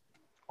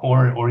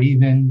 Or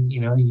even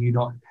you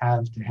don't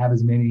have to have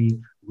as many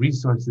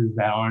resources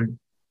that aren't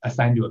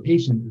assigned to a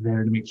patient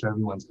there to make sure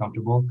everyone's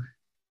comfortable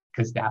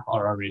because staff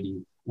are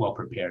already well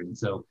prepared. And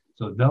so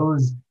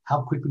those,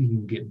 how quickly you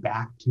can get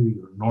back to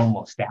your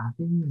normal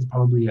staffing is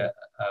probably an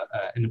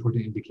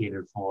important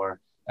indicator for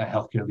a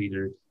healthcare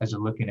leader as they're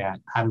looking at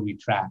how do we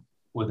track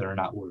whether or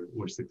not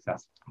we're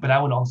successful. But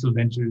I would also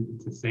venture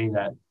to say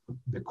that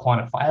the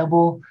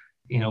quantifiable,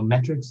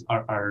 metrics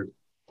are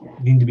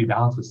need to be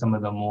balanced with some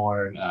of the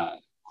more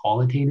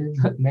qualitative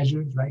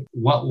measures, right?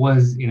 What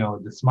was,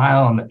 the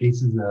smile on the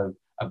faces of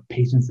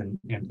patients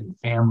and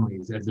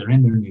families as they're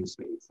in their new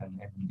space, and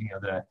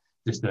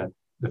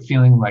the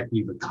feeling like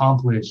we've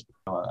accomplished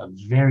a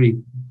very,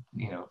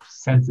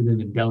 sensitive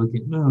and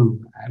delicate move.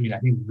 I mean, I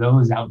think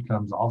those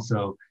outcomes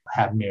also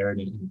have merit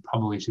and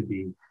probably should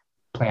be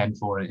planned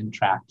for and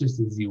tracked just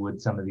as you would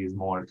some of these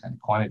more kind of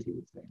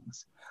quantitative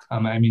things.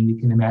 You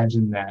can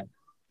imagine that,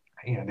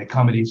 the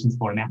accommodations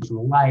for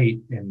natural light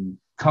and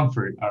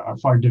comfort are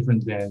far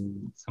different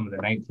than some of the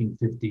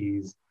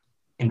 1950s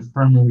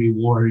infirmary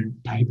ward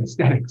type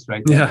aesthetics,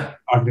 right? Yeah.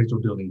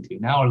 Architectural building too.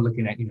 Now we're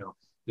looking at,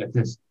 that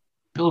this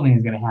building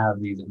is going to have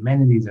these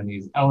amenities and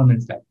these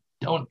elements that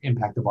don't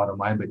impact the bottom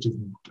line, but just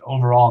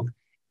overall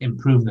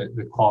improve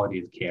the quality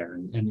of care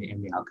and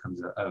the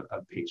outcomes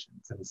of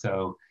patients. And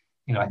so,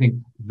 I think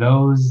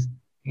those,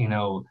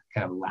 kind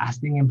of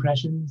lasting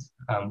impressions,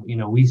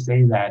 we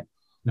say that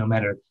no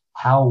matter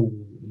how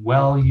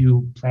well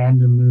you plan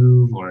to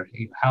move or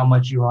how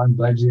much you're on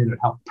budget or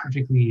how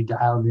perfectly you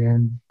dialed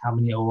in, how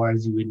many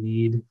ORs you would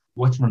need,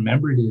 what's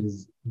remembered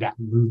is that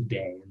move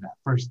day and that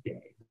first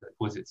day.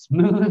 Was it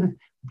smooth?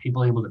 Were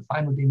people able to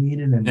find what they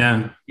needed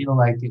and feel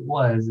like it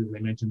was, as I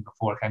mentioned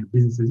before, kind of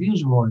business as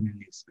usual in a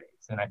new space?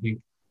 And I think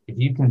if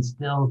you can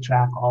still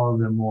track all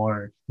of the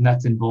more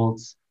nuts and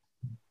bolts,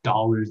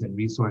 dollars and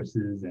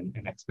resources and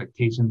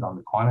expectations on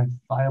the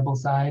quantifiable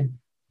side,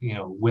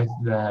 with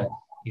the,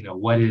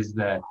 what is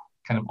the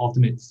kind of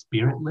ultimate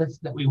spirit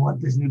lift that we want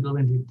this new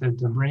building to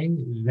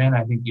bring, then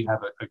I think you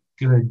have a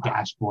good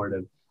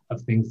dashboard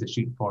of things to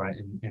shoot for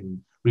and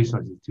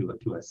resources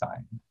to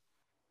assign.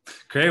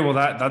 Great. Well,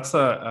 that's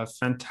a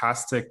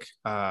fantastic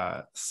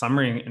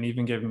summary, and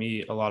even gave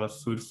me a lot of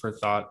food for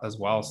thought as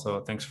well.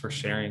 So thanks for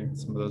sharing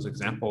some of those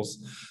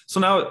examples. So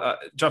now,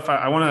 Jeff,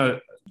 I want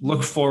to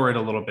look forward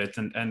a little bit,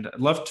 and I'd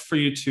love for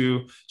you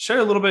to share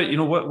a little bit,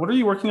 what are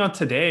you working on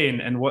today,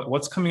 and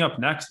what's coming up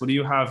next? What do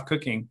you have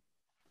cooking?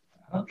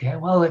 Okay,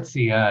 well, let's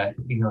see.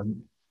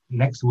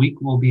 Next week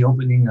we'll be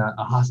opening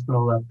a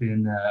hospital up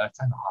in,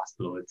 it's not a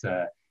hospital, it's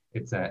a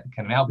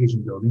kind of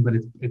outpatient building, but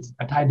it's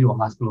tied to a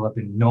hospital up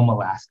in Nome,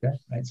 Alaska,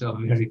 right? So a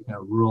very kind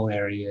of rural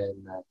area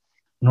in the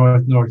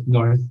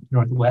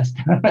northwest.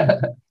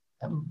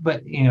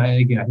 But, again,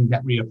 I think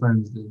that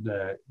reaffirms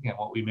the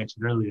what we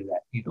mentioned earlier,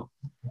 that,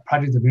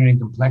 projects of varying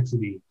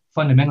complexity,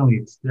 fundamentally,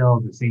 it's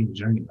still the same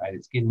journey, right?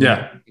 It's getting,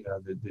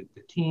 the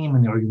team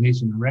and the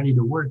organization ready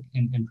to work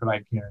and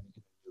provide care in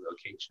a new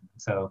location.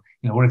 So,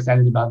 we're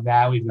excited about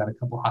that. We've got a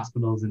couple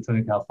hospitals in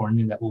Southern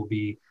California that we'll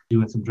be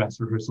doing some dress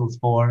rehearsals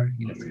for,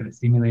 it's kind of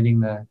stimulating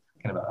the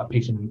kind of a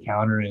patient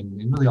encounter and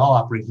really all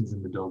operations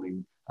in the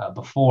building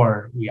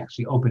before we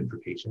actually open for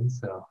patients.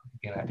 So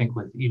again, I think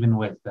even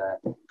with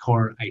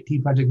core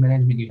IT project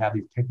management, you have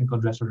these technical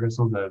dress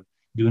rehearsals of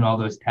doing all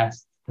those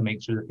tests to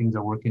make sure that things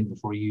are working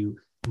before you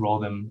roll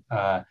them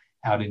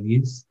out in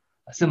use.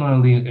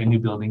 Similarly, a new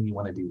building, you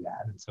want to do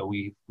that. And so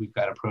we've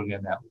got a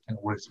program that kind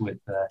of works with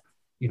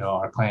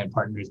our client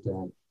partners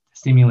to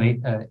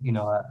simulate a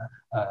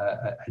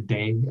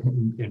day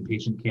in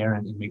patient care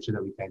and make sure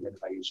that we can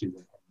identify issues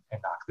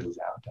and knock those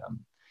out.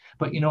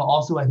 But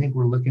also I think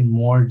we're looking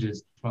more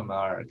just from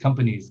our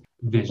company's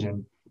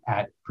vision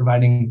at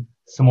providing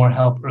some more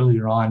help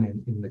earlier on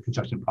in the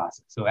construction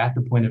process. So at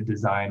the point of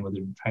design, whether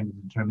you're trying to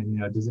determine,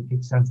 does it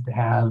make sense to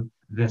have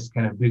this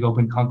kind of big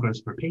open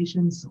concourse for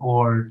patients,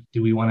 or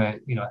do we want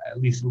to, at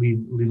least leave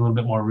a little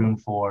bit more room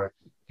for,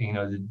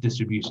 the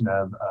distribution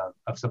of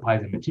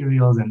supplies and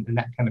materials, and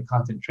that kind of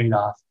constant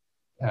trade-off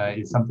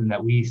is something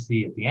that we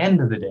see at the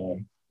end of the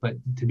day. But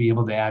to be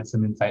able to add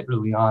some insight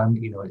early on,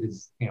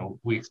 is,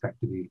 we expect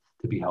to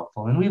be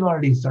helpful. And we've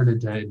already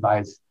started to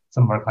advise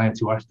some of our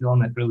clients who are still in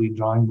that early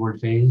drawing board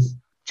phase,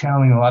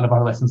 channeling a lot of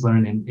our lessons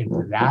learned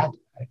into that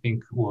I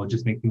think will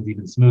just make things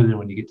even smoother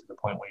when you get to the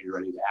point where you're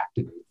ready to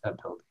activate a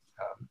building.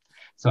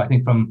 So I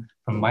think from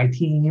my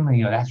team,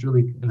 that's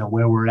really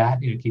where we're at.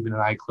 Keeping an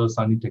eye close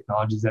on new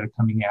technologies that are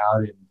coming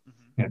out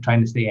and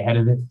trying to stay ahead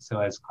of it. So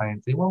as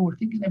clients say, well, we're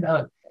thinking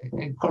about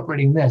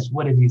incorporating this.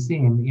 What have you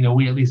seen?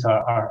 We at least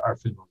are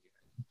familiar.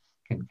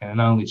 Can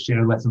not only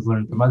share lessons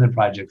learned from other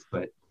projects,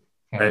 but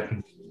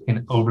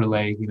can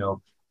overlay,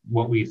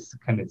 what we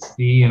kind of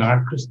see in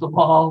our crystal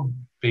ball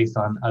based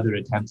on other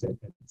attempts at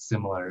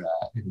similar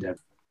endeavors.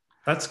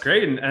 That's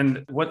great.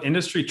 And what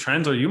industry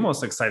trends are you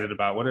most excited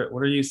about? What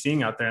are you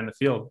seeing out there in the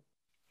field?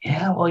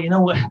 Yeah, well,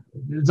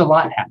 there's a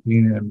lot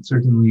happening, and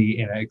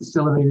certainly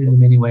accelerated in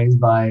many ways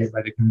by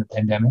the current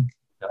pandemic.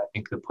 I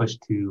think the push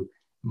to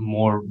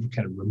more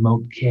kind of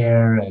remote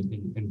care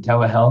and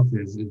telehealth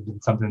is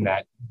something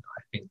that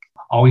I think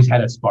always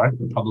had a spark,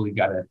 but probably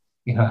got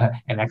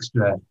an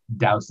extra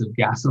douse of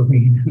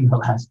gasoline in the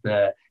last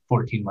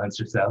 14 months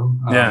or so.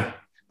 Yeah.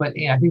 But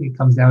I think it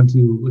comes down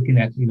to looking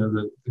at,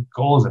 the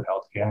goals of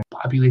healthcare,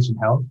 population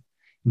health.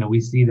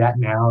 We see that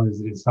now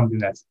is something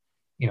that's,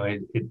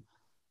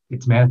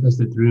 it's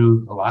manifested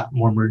through a lot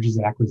more mergers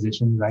and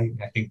acquisitions, right?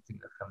 I think the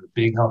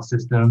big health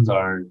systems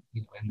are,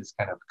 in this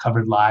kind of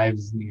covered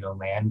lives,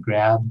 land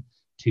grab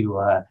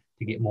to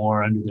get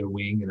more under their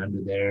wing and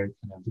under their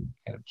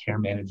kind of care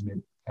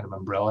management kind of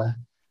umbrella.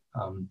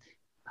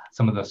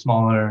 Some of the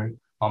smaller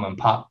mom and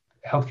pop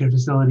healthcare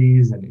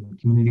facilities and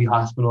community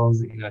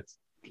hospitals, it's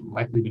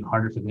likely been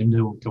harder for them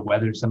to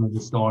weather some of the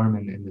storm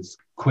and this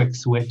quick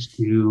switch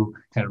to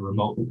kind of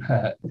remote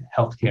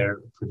healthcare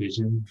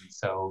provision.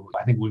 So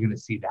I think we're going to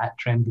see that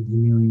trend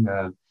continuing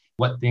of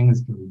what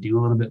things can we do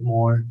a little bit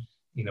more,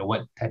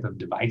 what type of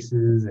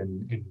devices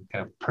and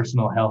kind of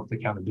personal health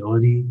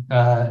accountability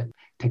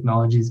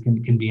technologies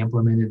can be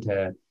implemented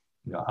to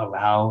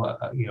allow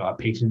a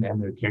patient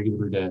and their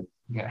caregiver to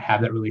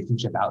have that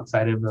relationship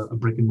outside of a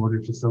brick and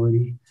mortar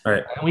facility.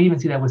 Right. And we even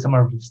see that with some of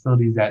our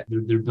facilities that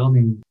they're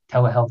building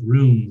telehealth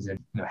rooms and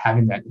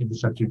having that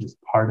infrastructure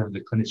just part of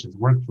the clinician's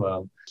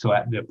workflow. So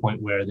at the point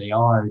where they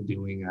are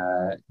doing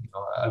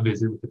a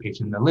visit with the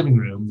patient in the living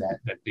room,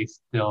 that they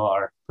still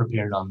are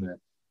prepared on the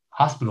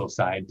hospital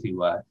side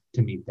to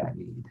meet that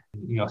need.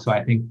 So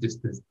I think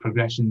just this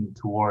progression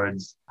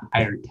towards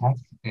higher tech,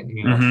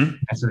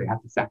 necessarily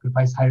have to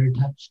sacrifice higher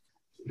touch,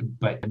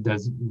 but it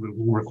does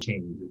work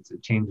change. It's a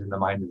change in the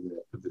mind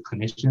of the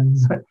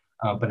clinicians,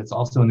 but it's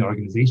also in the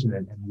organization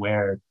and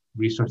where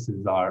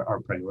resources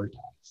are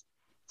prioritized.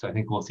 So I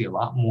think we'll see a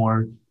lot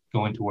more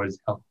going towards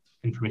health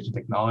information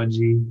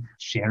technology.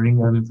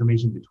 Sharing of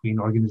information between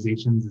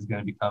organizations is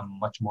going to become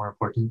much more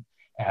important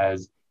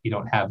as you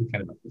don't have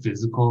kind of a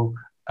physical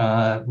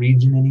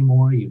region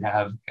anymore. You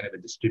have kind of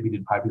a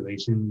distributed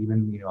population,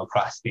 even,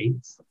 across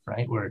states,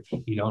 right? Where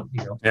you don't,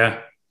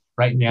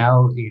 right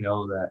now,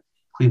 the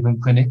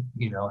Cleveland Clinic,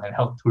 and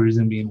health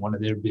tourism being one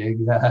of their big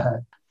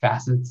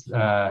facets.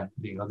 They're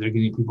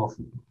getting people,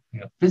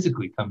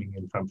 physically coming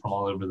in from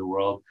all over the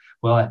world.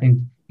 Well, I think,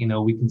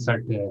 we can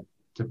start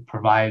to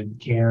provide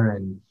care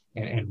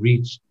and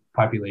reach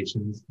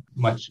populations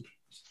much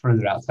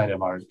further outside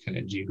of our kind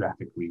of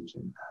geographic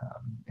region.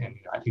 And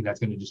I think that's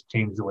going to just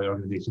change the way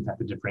organizations have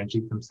to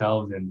differentiate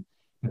themselves and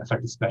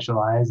start to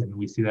specialize. And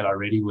we see that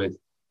already with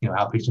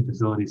outpatient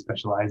facilities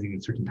specializing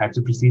in certain types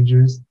of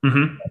procedures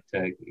to,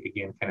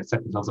 again, kind of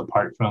set themselves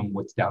apart from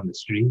what's down the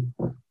street.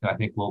 And I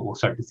think we'll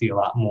start to see a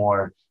lot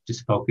more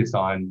just focus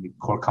on the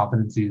core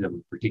competencies of a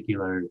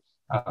particular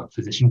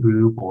physician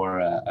group or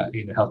a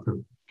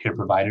healthcare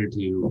provider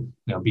to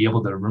be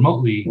able to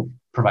remotely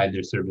provide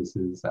their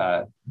services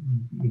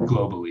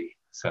globally.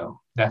 So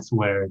that's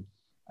where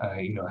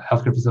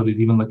healthcare facilities,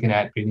 even looking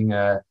at creating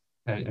a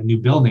new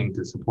building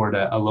to support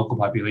a local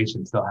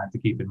population, still have to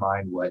keep in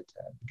mind what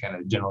kind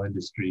of general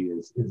industry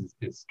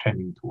is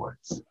trending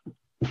towards.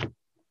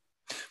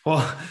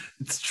 Well,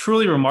 it's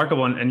truly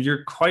remarkable, and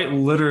you're quite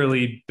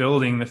literally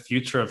building the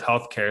future of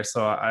healthcare.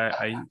 So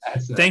I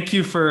thank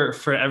you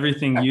for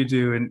everything you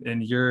do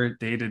in your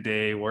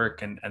day-to-day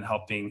work and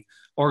helping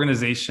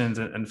organizations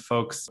and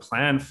folks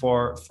plan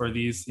for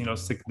these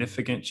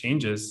significant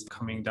changes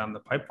coming down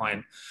the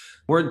pipeline.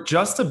 We're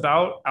just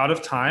about out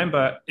of time,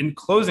 but in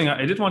closing,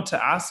 I did want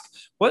to ask,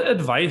 what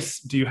advice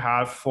do you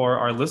have for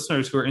our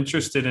listeners who are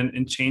interested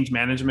in change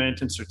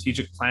management and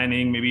strategic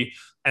planning, maybe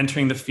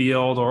entering the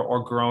field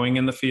or growing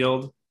in the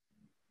field?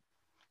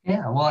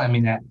 Yeah, well, I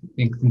mean, I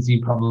think since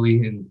you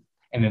probably in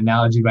an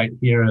analogy right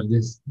here of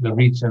the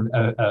reach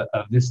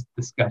of this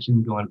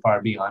discussion going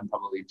far beyond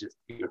probably just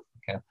your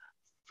kind of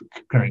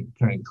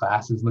current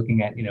classes,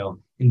 looking at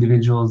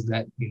individuals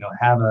that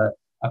have a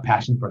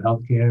passion for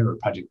healthcare or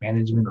project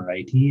management or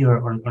IT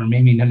or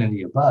maybe none of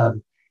the above.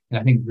 And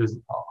I think there's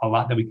a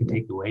lot that we can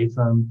take away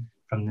from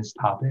this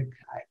topic.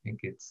 I think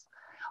it's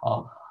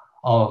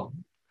I'll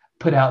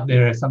put out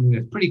there as something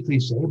that's pretty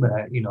cliche, but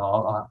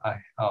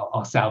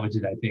I'll salvage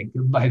it, I think,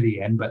 by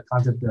the end. But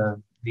concept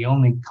of the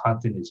only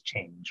constant is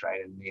change,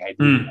 right? And the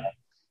idea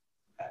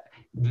that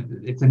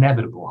it's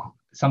inevitable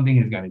something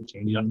is going to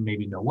change. You don't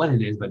maybe know what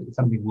it is, but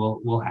something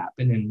will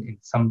happen, and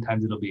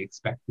sometimes it'll be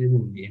expected,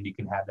 and you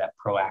can have that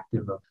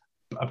proactive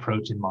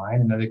approach in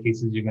mind. In other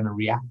cases, you're going to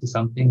react to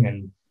something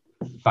and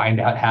find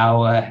out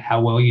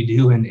how well you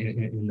do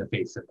in the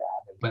face of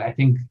that. But I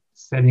think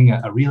setting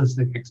a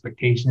realistic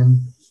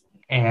expectation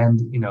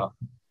and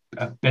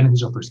a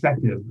beneficial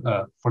perspective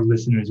for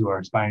listeners who are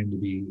aspiring to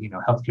be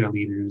healthcare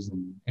leaders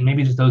and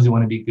maybe just those who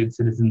want to be good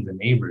citizens and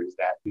neighbors,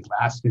 that these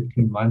last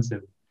 15 months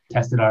have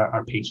tested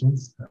our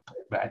patience.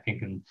 But I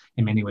think in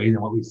many ways,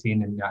 and what we've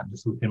seen, and not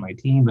just within my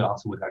team, but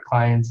also with our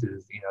clients,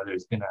 is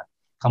there's been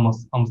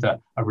almost a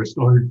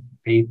restored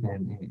faith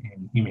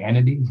in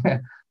humanity,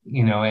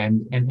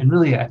 and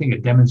really I think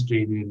it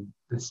demonstrated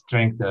the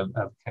strength of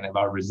kind of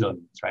our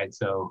resilience, right?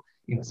 So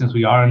since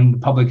we are in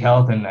public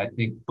health, and I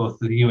think both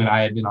you and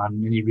I have been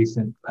on many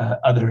recent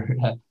other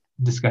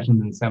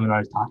discussions and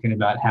seminars talking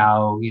about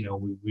how we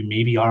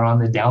maybe are on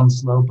the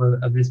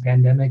downslope of this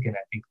pandemic, and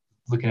I think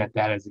looking at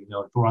that as if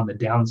we're on the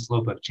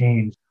downslope of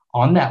change,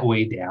 on that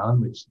way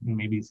down, which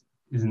maybe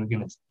isn't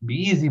going to be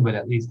easy, but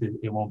at least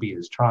it won't be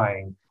as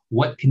trying.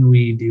 What can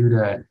we do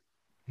to,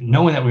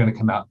 knowing that we're going to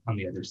come out on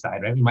the other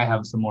side, right? We might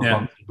have some more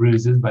bumps and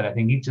bruises, but I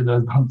think each of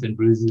those bumps and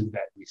bruises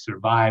that we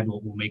survive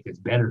will make us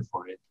better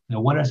for it.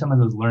 What are some of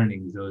those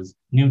learnings, those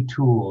new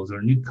tools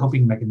or new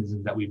coping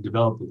mechanisms that we've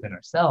developed within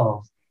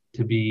ourselves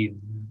to be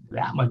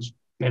that much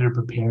better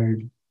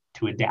prepared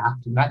to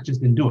adapt, not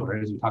just endure,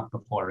 as we talked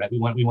before, right? We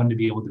want to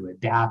be able to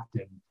adapt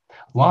and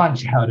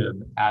launch out of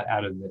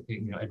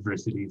the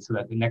adversity, so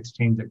that the next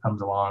change that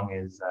comes along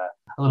is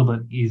a little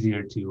bit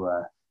easier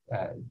to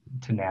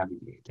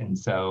navigate. And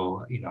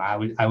so,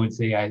 I would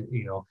say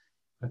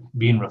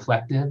being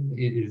reflective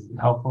is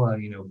helpful.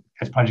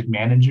 As project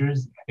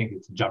managers, I think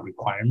it's a job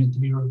requirement to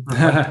be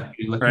reflective.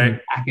 You're looking right.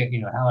 back at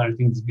how have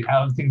things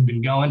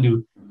been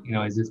going?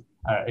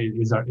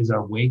 Is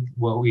our wake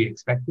what we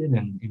expected,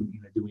 and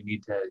do we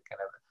need to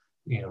kind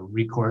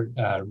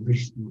of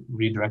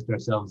redirect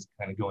ourselves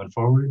kind of going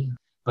forward?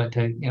 But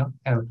to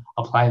kind of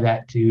apply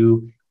that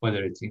to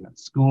whether it's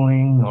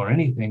schooling or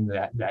anything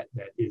that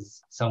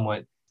is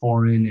somewhat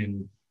foreign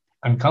and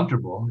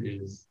uncomfortable,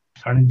 is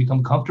starting to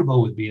become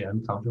comfortable with being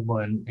uncomfortable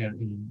and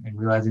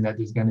realizing that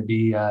there's going to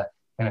be kind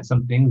of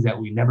some things that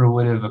we never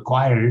would have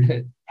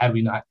acquired had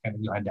we not kind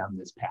of gone down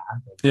this path.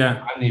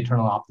 I'm the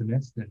eternal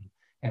optimist,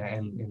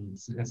 and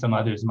some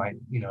others might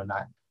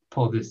not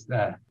pull this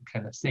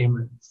kind of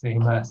same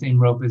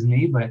rope as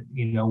me, but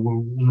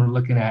when we're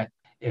looking at,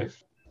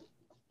 if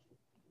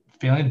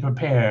failing to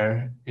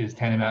prepare is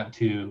tantamount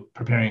to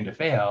preparing to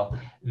fail,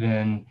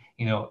 then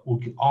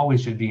we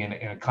always should be in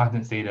a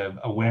constant state of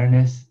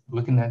awareness,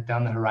 looking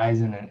down the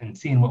horizon and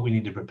seeing what we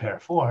need to prepare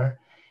for.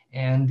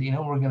 And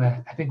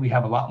I think we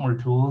have a lot more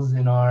tools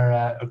in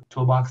our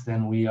toolbox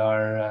than we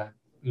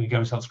give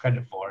ourselves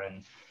credit for.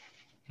 And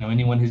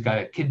anyone who's got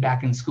a kid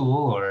back in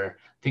school or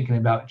thinking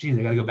about, geez,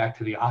 I got to go back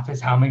to the office,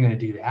 how am I going to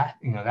do that?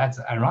 That's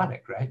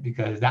ironic, right?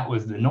 Because that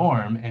was the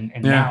norm, and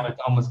now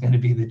it's almost going to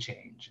be the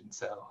change. And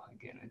so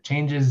again, it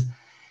changes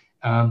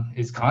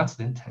is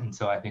constant, and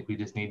so I think we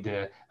just need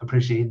to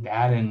appreciate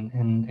that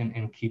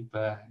and keep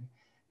an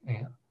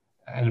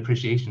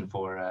appreciation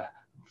for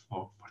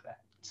that.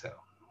 So.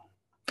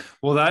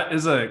 Well, that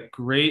is a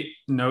great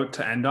note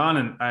to end on.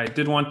 And I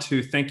did want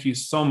to thank you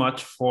so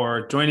much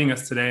for joining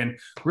us today, and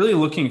really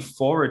looking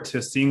forward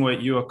to seeing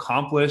what you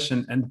accomplish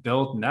and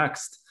build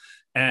next.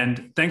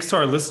 And thanks to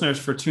our listeners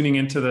for tuning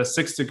into the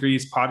 6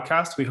 Degrees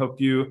podcast. We hope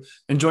you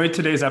enjoyed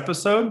today's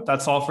episode.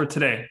 That's all for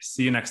today.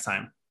 See you next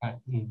time.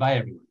 Bye,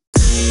 everyone.